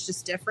work is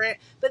just different.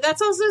 But that's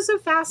also so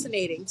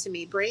fascinating to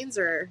me. Brains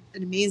are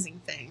an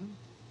amazing thing.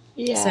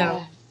 So, Yes.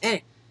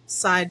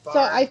 So sidebar.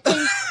 I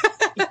think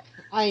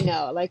I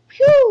know, like,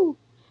 phew.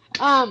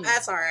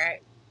 That's all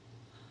right.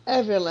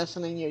 If you're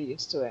listening, you're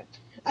used to it.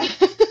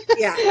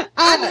 Yeah.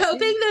 I'm uh,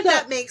 hoping that so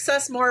that makes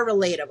us more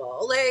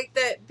relatable. Like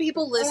that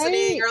people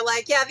listening right, are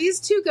like, yeah, these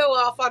two go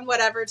off on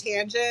whatever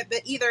tangent,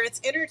 but either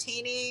it's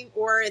entertaining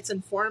or it's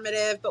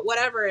informative, but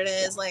whatever it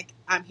yeah. is, like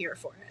I'm here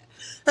for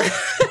it.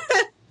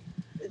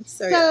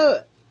 So yeah.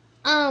 So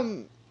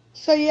um,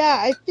 so yeah,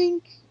 I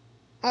think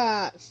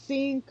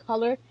seeing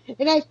color,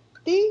 and I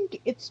think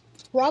it's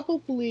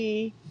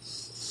probably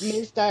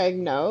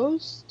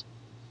misdiagnosed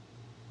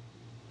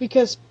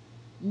because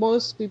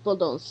most people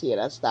don't see it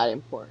as that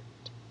important,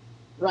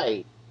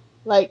 right?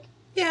 Like,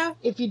 Yeah.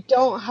 if you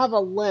don't have a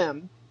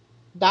limb,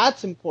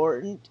 that's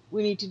important.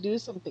 We need to do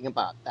something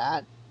about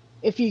that.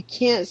 If you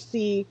can't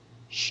see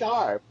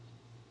sharp,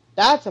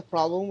 that's a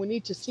problem. We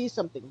need to see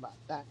something about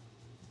that.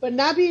 But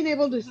not being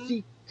able to Hmm.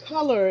 see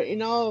color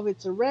in all of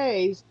its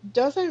arrays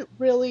doesn't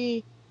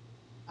really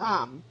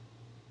um,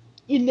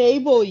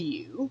 enable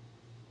you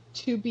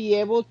to be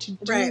able to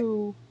Right.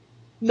 do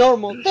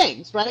normal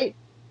things, right?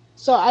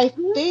 So I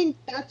Mhm. think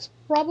that's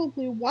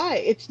probably why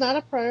it's not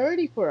a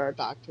priority for our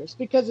doctors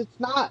because it's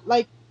not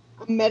like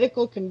a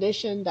medical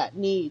condition that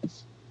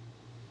needs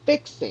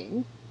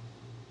fixing.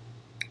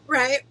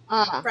 Right.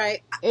 Uh,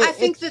 Right. I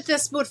think that it's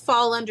this would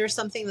fall under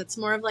something that's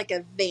more of like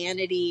a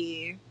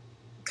vanity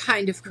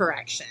kind of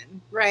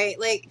correction, right?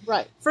 Like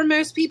right, for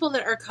most people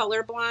that are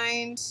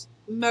colorblind,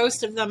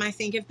 most of them I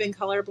think have been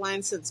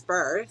colorblind since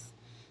birth.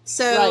 right.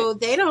 So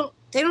they don't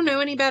know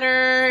any I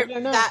better.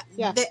 don't know. That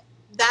Yeah, that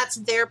that's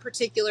their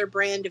particular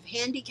brand of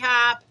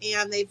handicap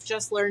and they've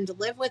just learned to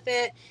live with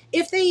it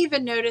if they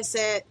even notice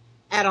it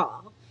at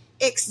all.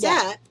 yeah.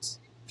 Except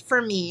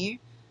for me,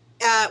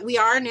 we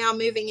are now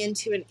moving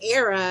into an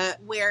era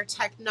where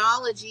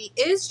technology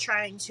is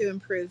trying to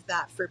improve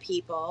that for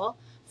people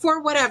for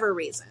whatever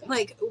reason.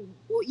 Like,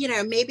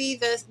 maybe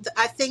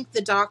I think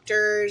the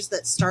doctors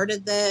that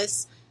started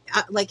this,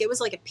 like it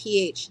was like a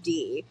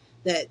PhD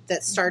that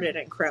Mhm. started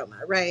in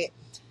chroma, right?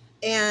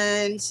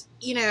 And,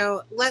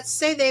 let's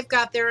say they've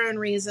got their own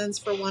reasons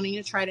for wanting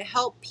to try to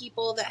help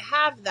people that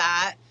have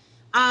that.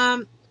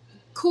 Um,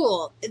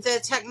 cool. The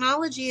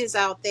technology is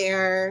out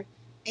there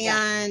Yeah.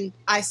 and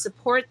I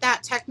support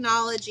that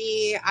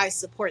technology. I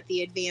support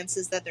the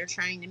advances that they're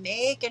trying to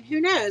make. And who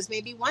knows,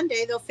 maybe one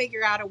day they'll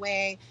figure out a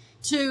way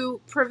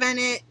to prevent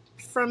it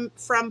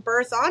from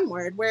birth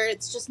onward where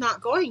it's just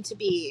not going to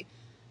be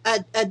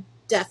a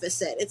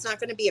deficit. It's not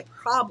going to be a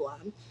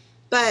problem.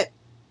 But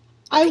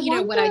I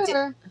what I did.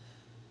 wonder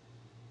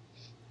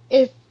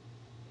if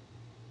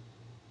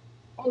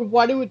or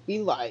what it would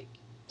be like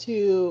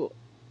to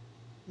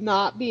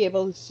not be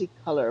able to see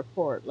color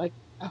for like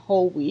a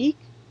whole week.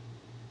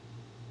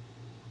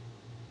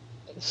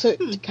 So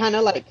Hmm, to kind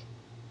of like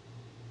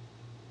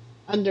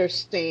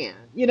understand,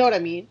 you know what I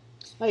mean?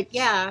 Like,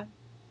 yeah.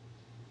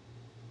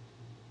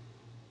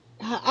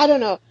 I don't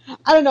know.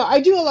 I don't know.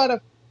 I do a lot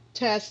of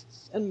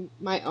tests on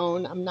my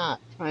own. I'm not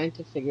trying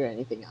to figure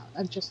anything out.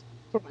 I'm just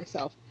for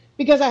myself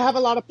because I have a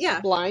lot of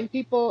Yeah. blind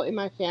people in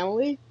my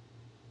family.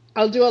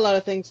 I'll do a lot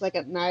of things like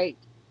at night.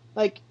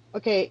 Like,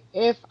 okay,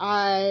 if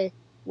I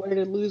were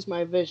to lose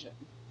my vision,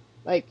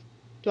 like,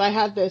 do I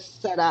have this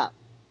set up?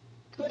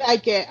 Could I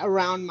get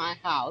around my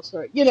house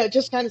or,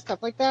 just kind of stuff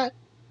like that?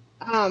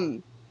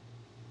 Um,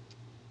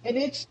 and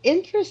it's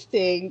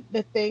interesting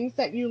the things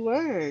that you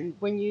learn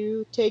when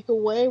you take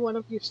away one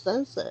of your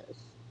senses.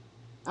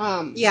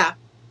 Um, Yeah.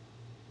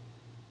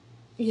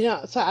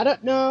 so I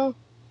don't know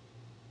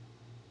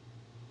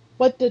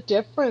what the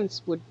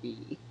difference would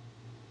be,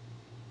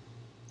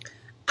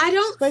 I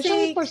don't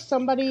especially for think.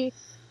 somebody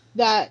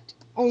that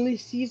only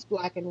sees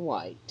black and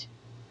white.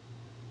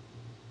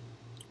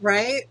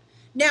 Right?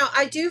 Now,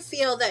 I do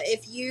feel that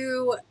if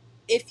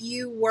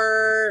you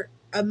were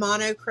a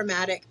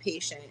monochromatic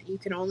patient, you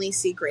can only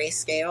see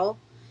grayscale,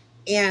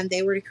 and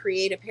they were to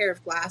create a pair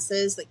of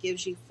glasses that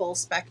gives you full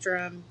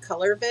spectrum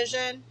color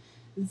vision,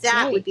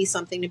 that would Right. be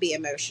something to be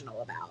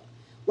emotional about.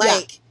 Yeah.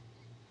 Like,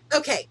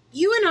 okay,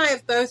 you and I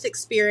have both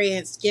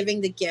experienced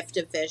giving the gift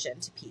of vision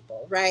to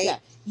people, right? Yes.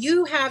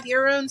 You have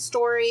your own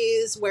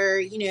stories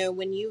where,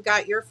 when you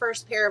got your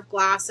first pair of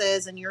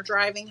glasses and you're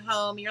driving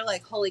home, you're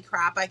like, holy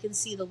crap, I can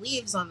see the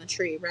leaves on the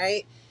tree,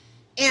 right?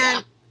 Yeah.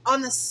 And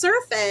on the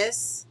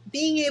surface,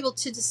 being able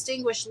to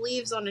distinguish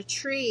leaves on a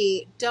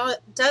tree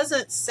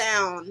doesn't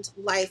sound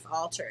life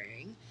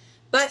altering.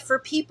 But for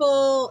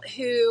people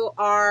who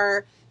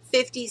are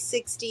 50,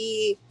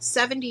 60,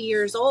 70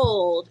 years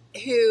old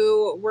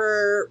who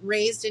were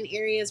raised in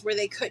areas where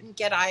they couldn't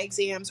get eye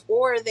exams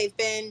or they've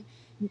been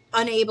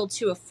unable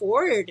to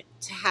afford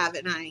to have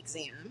an eye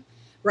exam,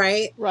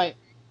 right? Right.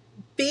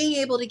 Being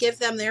able to give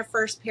them their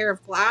first pair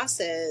of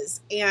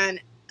glasses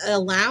and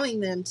allowing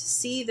them to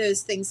see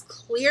those things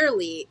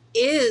clearly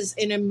is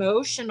an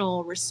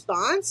emotional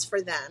response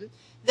for them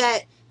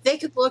that they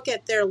could look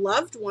at their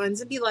loved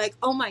ones and be like,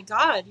 oh my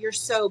God, you're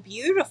so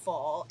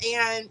beautiful.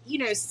 And,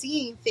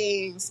 seeing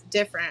things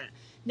different.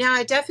 Now, I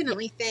Yeah.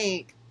 definitely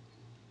think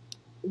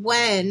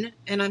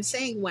and I'm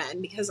saying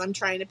when because I'm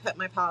trying to put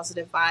my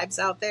positive vibes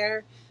out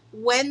there,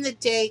 when the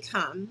day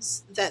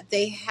comes that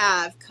they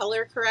have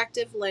color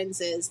corrective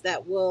lenses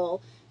that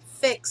will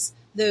fix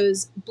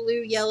those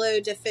blue yellow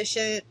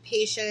deficient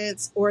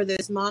patients or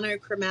those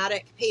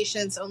monochromatic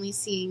patients only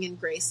seeing in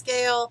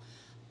grayscale,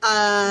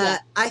 Yeah.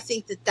 I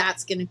think that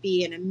that's going to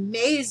be an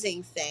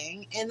amazing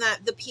thing. And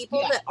that the people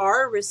Yeah. that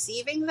are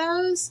receiving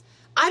those,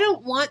 I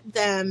don't want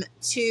them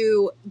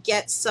to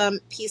get some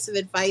piece of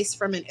advice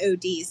from an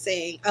OD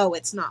saying, oh,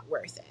 it's not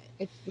worth it.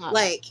 It's not.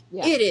 Like,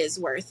 Yeah. it is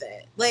worth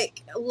it.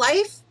 Like,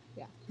 life,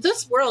 Yeah.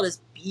 this world is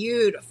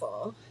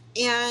beautiful.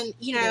 And,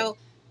 It is.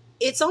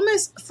 it's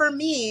almost for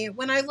me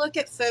when I look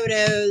at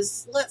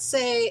photos, let's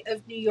say,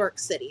 of New York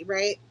City,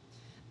 right?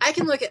 I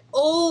can look at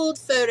old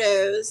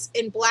photos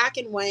in black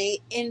and white,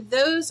 and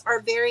those are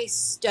very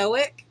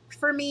stoic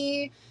for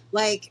me.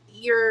 Like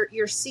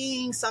you're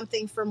seeing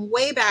something from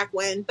way back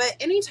when, but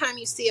anytime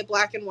you see a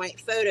black and white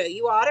photo,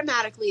 you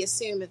automatically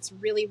assume it's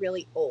really,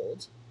 really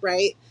old,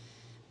 right?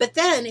 But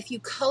then if you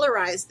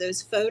colorize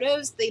those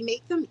photos, they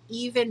make them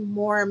even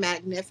more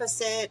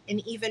magnificent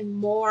and even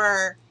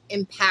more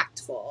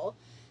impactful.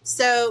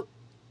 So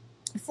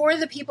for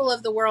the people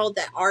of the world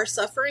that are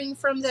suffering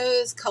from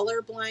those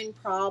colorblind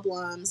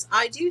problems,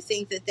 I do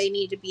think that they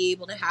need to be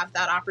able to have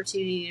that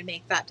opportunity to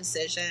make that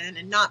decision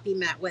and not be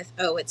met with,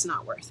 oh, it's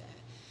not worth it.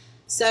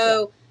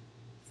 So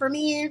for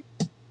me,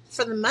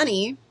 for the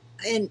money,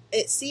 and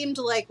it seemed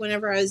like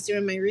whenever I was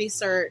doing my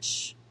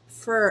research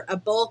for a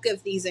bulk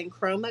of these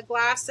Enchroma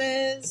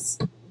glasses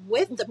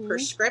with the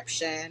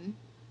prescription,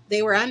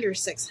 they were under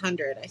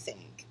 600, I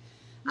think.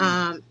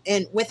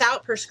 And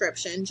without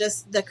prescription,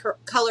 just the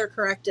color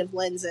corrective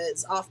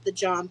lenses off the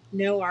jump,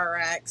 no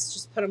RX,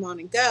 just put them on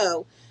and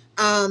go.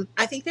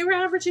 I think they were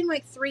averaging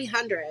like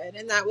 300,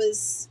 and that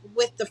was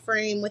with the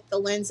frame, with the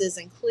lenses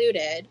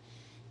included.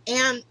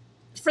 And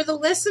for the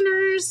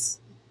listeners,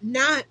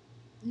 not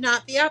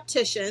the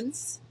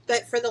opticians,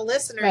 but for the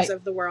listeners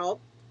of the world,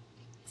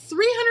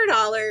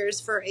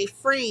 $300 for a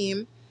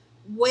frame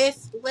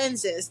with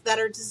lenses that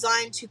are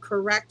designed to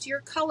correct your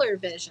color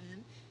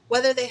vision,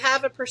 whether they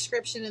have a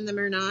prescription in them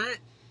or not,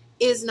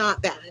 is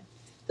not bad.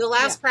 The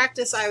last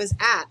practice I was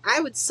at, I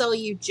would sell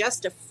you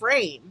just a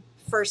frame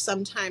for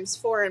sometimes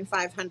 $400 and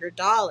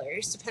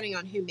 $500, depending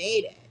on who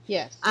made it.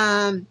 Yes.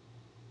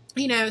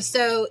 You know,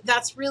 so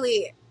that's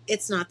really,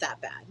 it's not that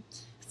bad.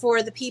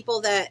 For the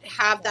people that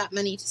have that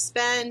money to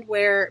spend,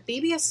 where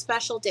maybe a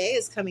special day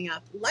is coming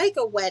up, like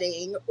a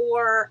wedding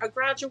or a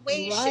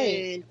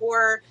graduation,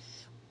 or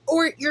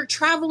you're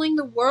traveling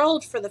the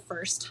world for the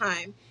first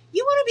time,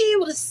 you want to be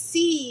able to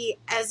see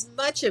as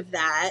much of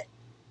that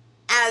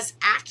as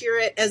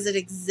accurate as it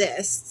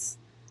exists.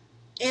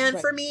 And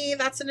for me,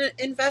 that's an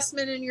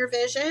investment in your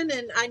vision,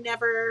 and I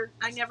never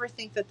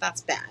think that that's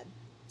bad.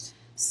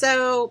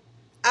 So,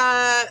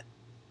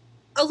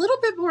 a little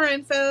bit more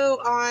info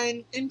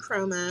on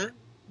Enchroma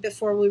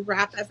before we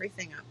wrap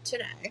everything up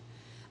today.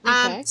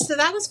 So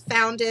that was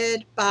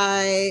founded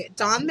by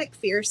Don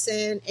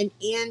McPherson and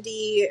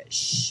Andy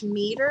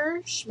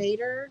Schmader.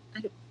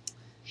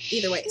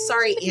 Either way,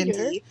 sorry,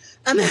 Andy.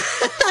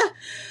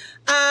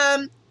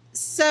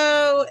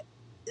 So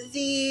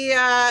the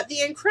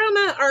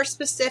Enchroma are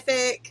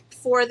specific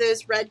for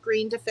those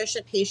red-green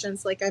deficient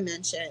patients, like I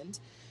mentioned.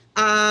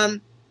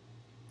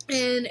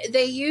 And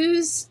they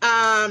use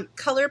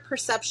color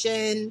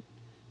perception,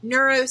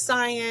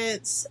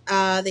 neuroscience.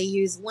 They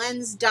use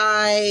lens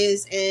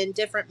dyes and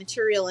different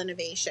material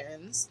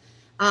innovations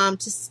to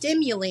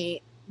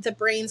stimulate the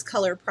brain's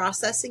color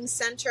processing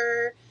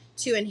center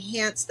to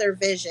enhance their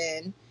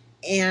vision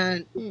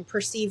and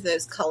perceive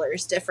those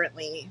colors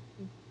differently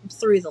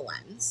through the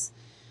lens.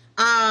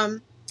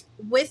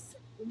 With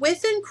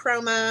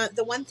Enchroma,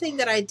 the one thing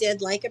that I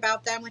did like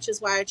about them, which is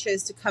why I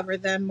chose to cover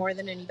them more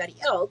than anybody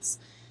else,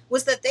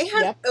 was that they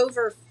have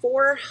over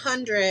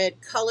 400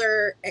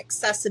 color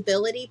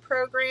accessibility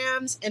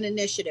programs and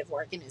initiative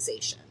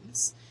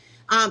organizations.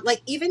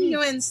 Like even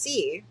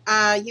UNC.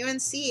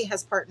 UNC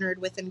has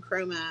partnered with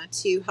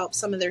Enchroma to help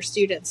some of their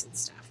students and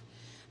stuff.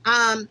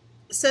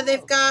 So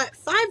they've got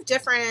 5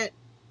 different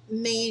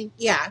they've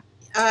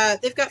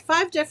got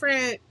 5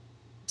 different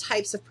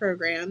types of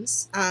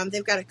programs.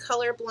 They've got a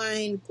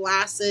colorblind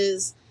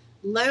glasses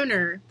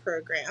loaner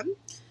program,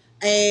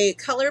 a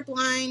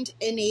colorblind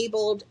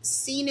enabled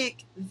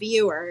scenic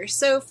viewer.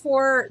 So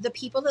for the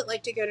people that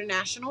like to go to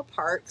national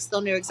parks,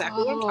 they'll know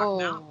exactly what I'm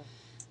talking about.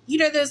 You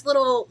know, those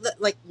little,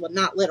 like, well,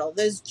 not little,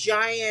 those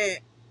giant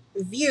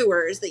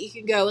viewers that you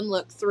can go and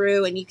look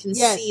through and you can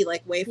see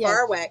like way far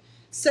away.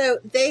 So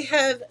they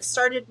have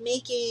started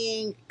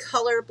making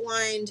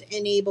colorblind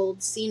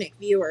enabled scenic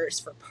viewers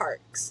for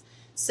parks,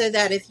 so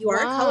that if you are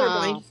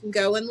colorblind, you can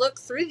go and look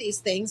through these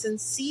things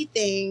and see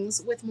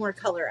things with more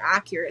color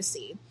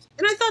accuracy.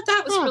 And I thought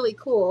that was really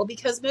cool,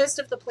 because most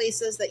of the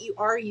places that you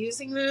are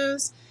using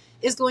those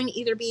is going to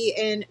either be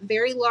in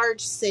very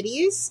large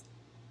cities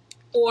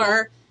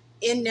or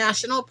in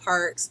national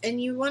parks, and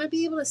you want to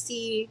be able to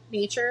see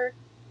nature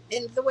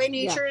in the way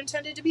nature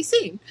intended to be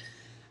seen.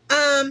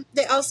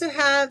 They also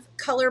have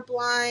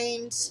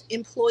colorblind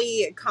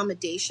employee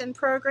accommodation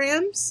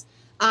programs.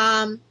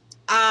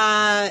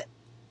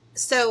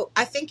 So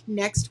I think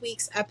next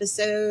week's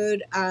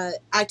episode,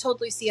 I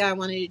told Lucia I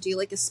wanted to do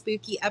like a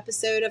spooky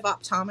episode of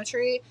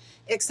optometry,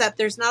 except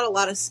there's not a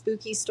lot of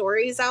spooky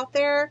stories out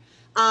there.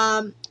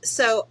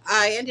 So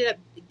I ended up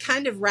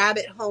kind of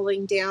rabbit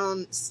holing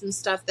down some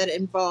stuff that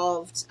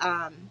involved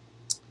on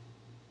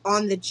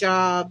the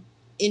job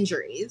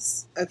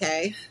injuries.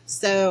 Okay.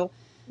 So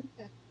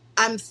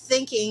I'm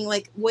thinking,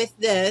 like, with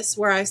this,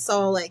 where I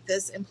saw like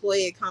this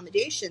employee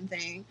accommodation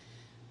thing,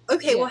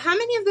 okay, well, how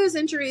many of those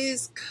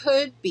injuries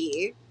could,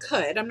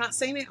 I'm not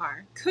saying they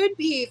are, could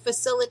be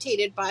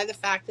facilitated by the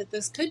fact that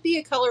this could be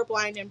a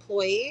colorblind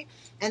employee,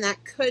 and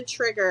that could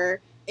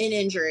trigger an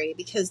injury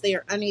because they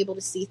are unable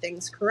to see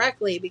things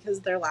correctly because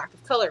of their lack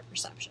of color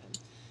perception.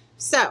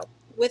 So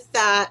with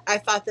that, I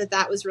thought that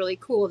that was really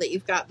cool that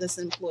you've got this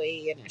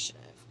employee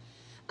initiative.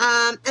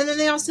 And then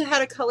they also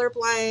had a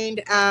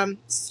colorblind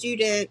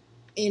student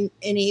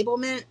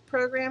enablement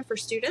program for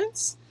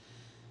students.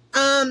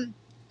 And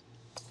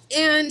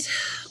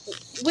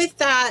with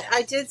that,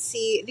 I did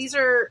see these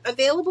are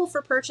available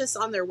for purchase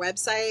on their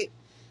website.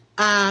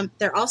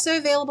 They're also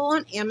available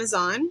on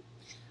Amazon.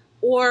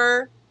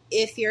 Or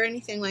if you're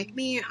anything like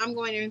me, I'm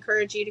going to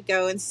encourage you to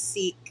go and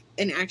seek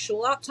an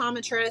actual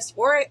optometrist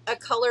or a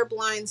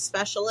colorblind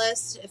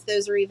specialist, if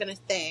those are even a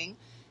thing,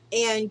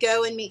 and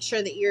go and make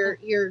sure that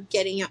you're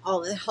getting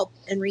all the help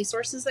and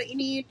resources that you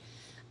need.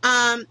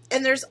 And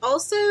there's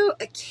also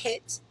a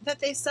kit that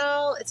they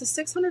sell. It's a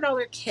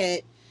 $600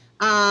 kit,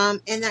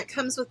 and that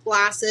comes with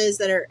glasses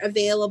that are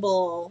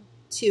available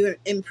to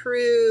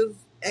improve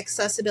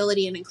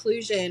accessibility and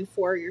inclusion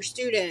for your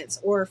students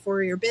or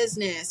for your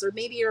business, or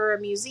maybe you're a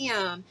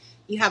museum,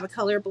 you have a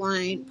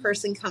colorblind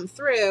person come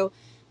through,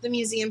 the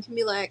museum can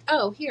be like,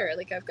 oh, here,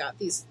 like I've got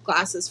these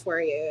glasses for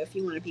you if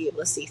you want to be able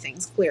to see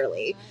things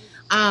clearly.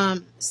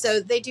 So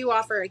they do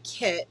offer a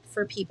kit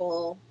for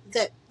people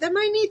that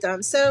might need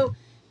them. So,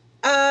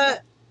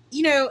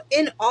 you know,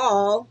 in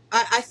all,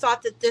 I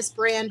thought that this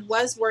brand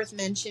was worth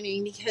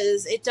mentioning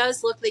because it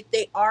does look like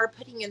they are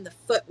putting in the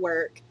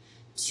footwork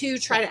to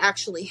try to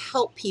actually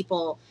help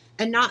people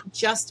and not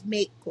just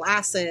make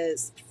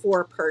glasses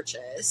for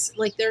purchase.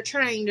 Like they're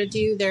trying to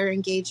do their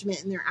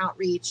engagement and their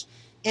outreach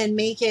and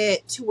make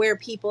it to where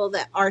people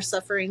that are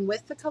suffering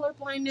with the color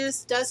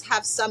blindness does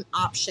have some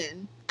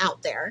option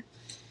out there.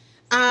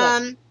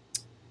 Right.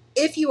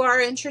 If you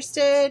are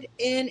interested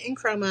in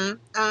Enchroma,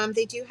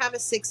 they do have a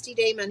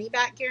 60-day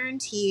money-back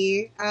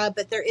guarantee,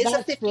 but there is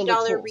a $50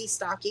 really cool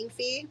restocking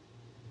fee.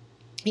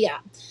 Yeah.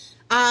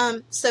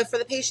 So for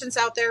the patients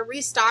out there,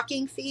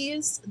 restocking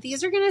fees,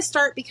 these are going to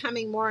start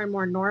becoming more and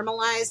more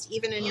normalized,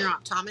 even in your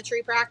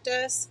optometry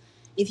practice.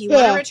 If you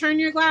want to return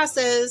your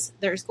glasses,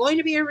 there's going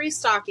to be a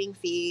restocking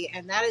fee,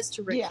 and that is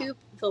to recoup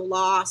the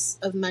loss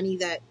of money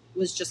that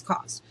was just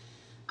caused.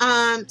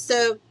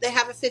 So they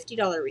have a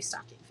 $50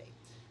 restocking fee.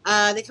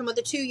 They come with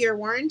a 2-year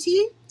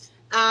warranty.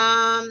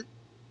 I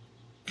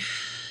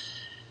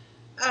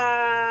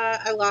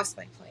lost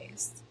my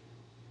place.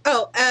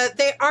 Oh,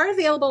 they are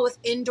available with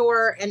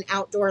indoor and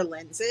outdoor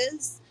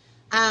lenses.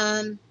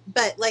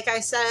 But like I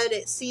said,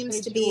 it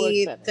seems to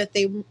be that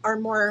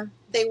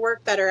they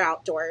work better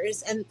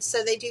outdoors. And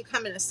so they do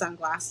come in a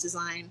sunglass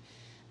design.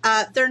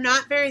 They're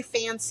not very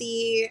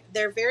fancy.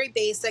 They're very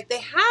basic.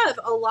 They have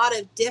a lot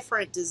of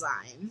different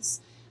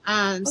designs.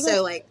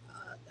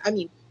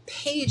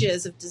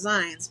 Pages of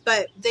designs,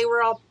 but they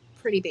were all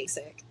pretty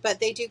basic. But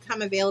they do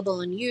come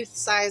available in youth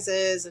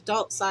sizes,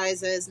 adult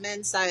sizes,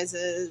 men's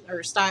sizes,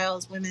 or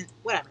styles, women,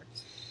 whatever.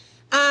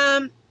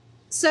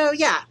 So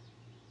yeah,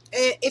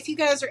 if you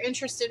guys are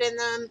interested in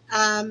them,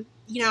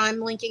 I'm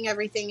linking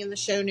everything in the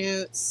show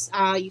notes.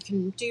 You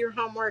can do your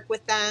homework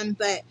with them,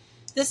 but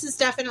this is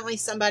definitely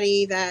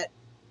somebody that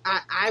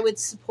I would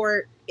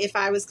support if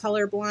I was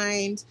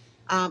colorblind.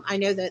 I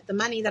know that the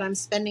money that I'm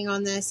spending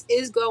on this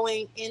is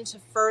going into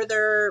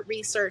further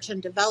research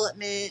and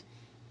development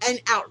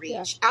and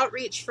outreach. Yeah.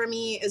 Outreach for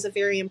me is a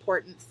very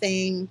important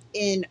thing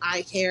in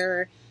eye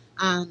care,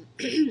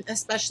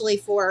 especially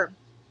for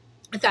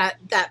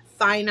that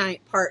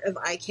finite part of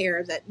eye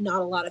care that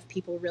not a lot of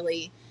people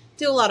really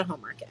do a lot of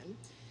homework in.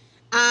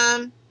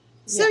 I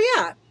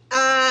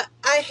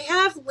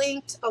have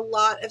linked a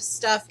lot of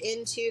stuff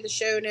into the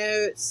show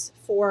notes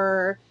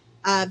for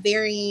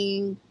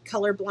varying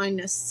color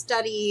blindness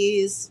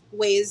studies,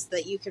 ways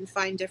that you can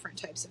find different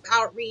types of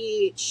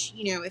outreach.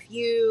 You know, if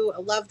you,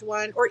 a loved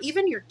one, or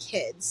even your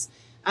kids,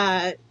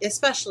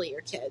 especially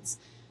your kids,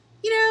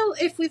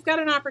 if we've got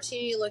an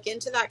opportunity to look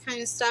into that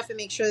kind of stuff and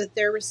make sure that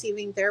they're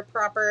receiving their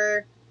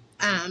proper,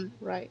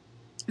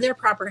 their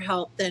proper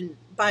help, then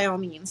by all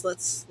means,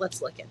 let's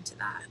look into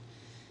that.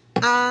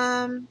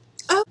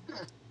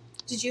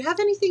 Did you have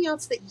anything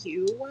else that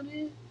you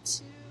wanted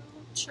to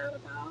chat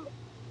about?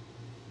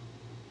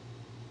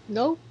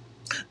 No.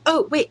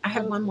 Oh, wait, I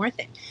have one more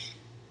thing.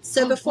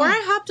 So before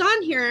I hopped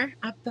on here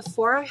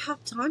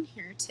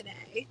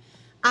today,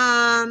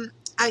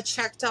 I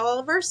checked all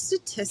of our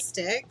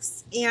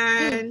statistics,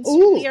 and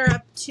we are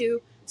up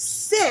to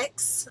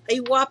a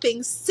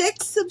whopping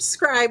 6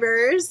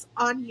 subscribers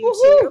on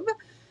YouTube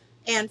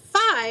and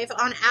 5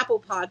 on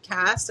Apple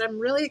Podcasts. I'm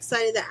really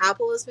excited that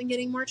Apple has been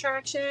getting more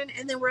traction,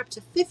 and then we're up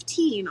to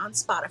 15 on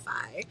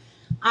Spotify.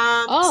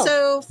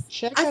 So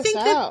check us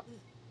out.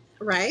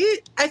 Right?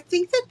 I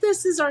think that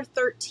this is our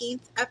 13th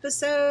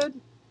episode,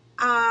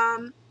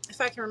 if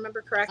I can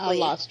remember correctly. I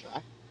lost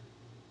track.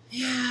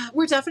 Yeah,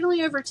 we're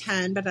definitely over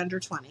 10, but under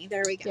 20.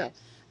 There we go.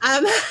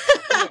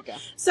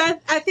 Yes. So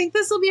I think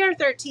this will be our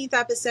 13th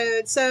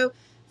episode. So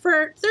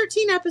for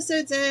 13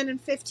 episodes in and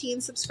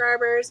 15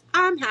 subscribers,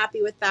 I'm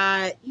happy with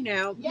that. Maybe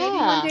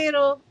one day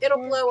it'll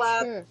blow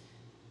up. Sure.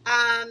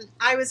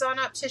 I was on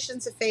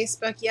Opticians of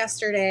Facebook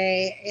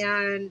yesterday,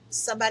 and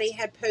somebody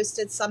had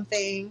posted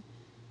something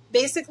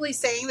basically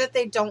saying that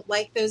they don't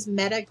like those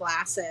Meta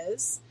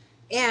glasses.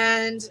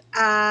 And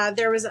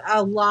there was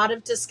a lot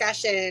of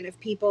discussion of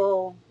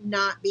people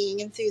not being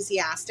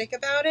enthusiastic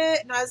about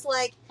it. And I was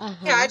like,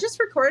 yeah, I just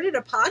recorded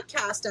a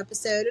podcast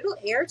episode. It'll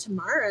air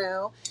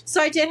tomorrow. So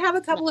I did have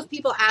a couple of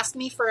people ask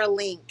me for a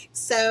link.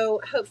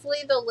 So hopefully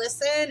they'll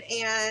listen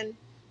and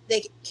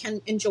they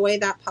can enjoy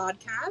that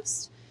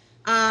podcast.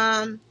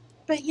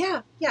 But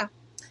yeah.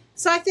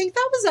 So I think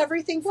that was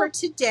everything for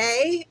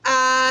today.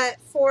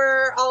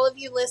 For all of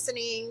you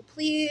listening,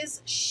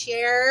 please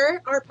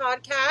share our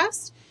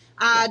podcast.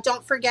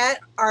 Don't forget,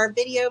 our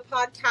video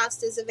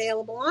podcast is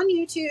available on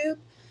YouTube,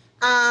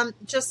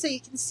 just so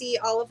you can see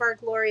all of our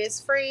glorious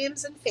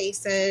frames and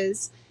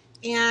faces.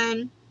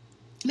 And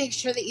make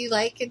sure that you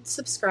like and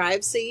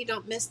subscribe so you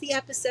don't miss the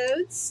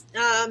episodes.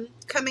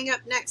 Coming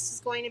up next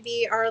is going to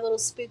be our little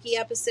spooky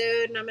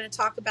episode, and I'm going to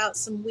talk about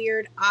some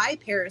weird eye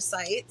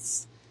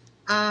parasites.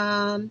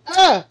 I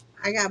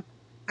got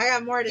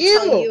more to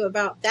tell you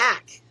about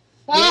that.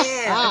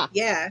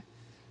 Yeah.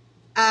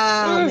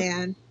 Oh,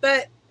 man.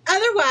 But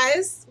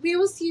otherwise, we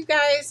will see you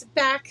guys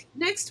back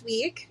next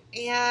week.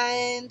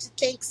 And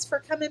thanks for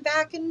coming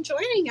back and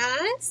joining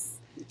us.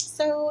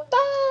 So,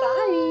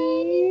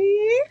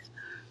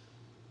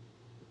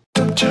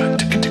 bye.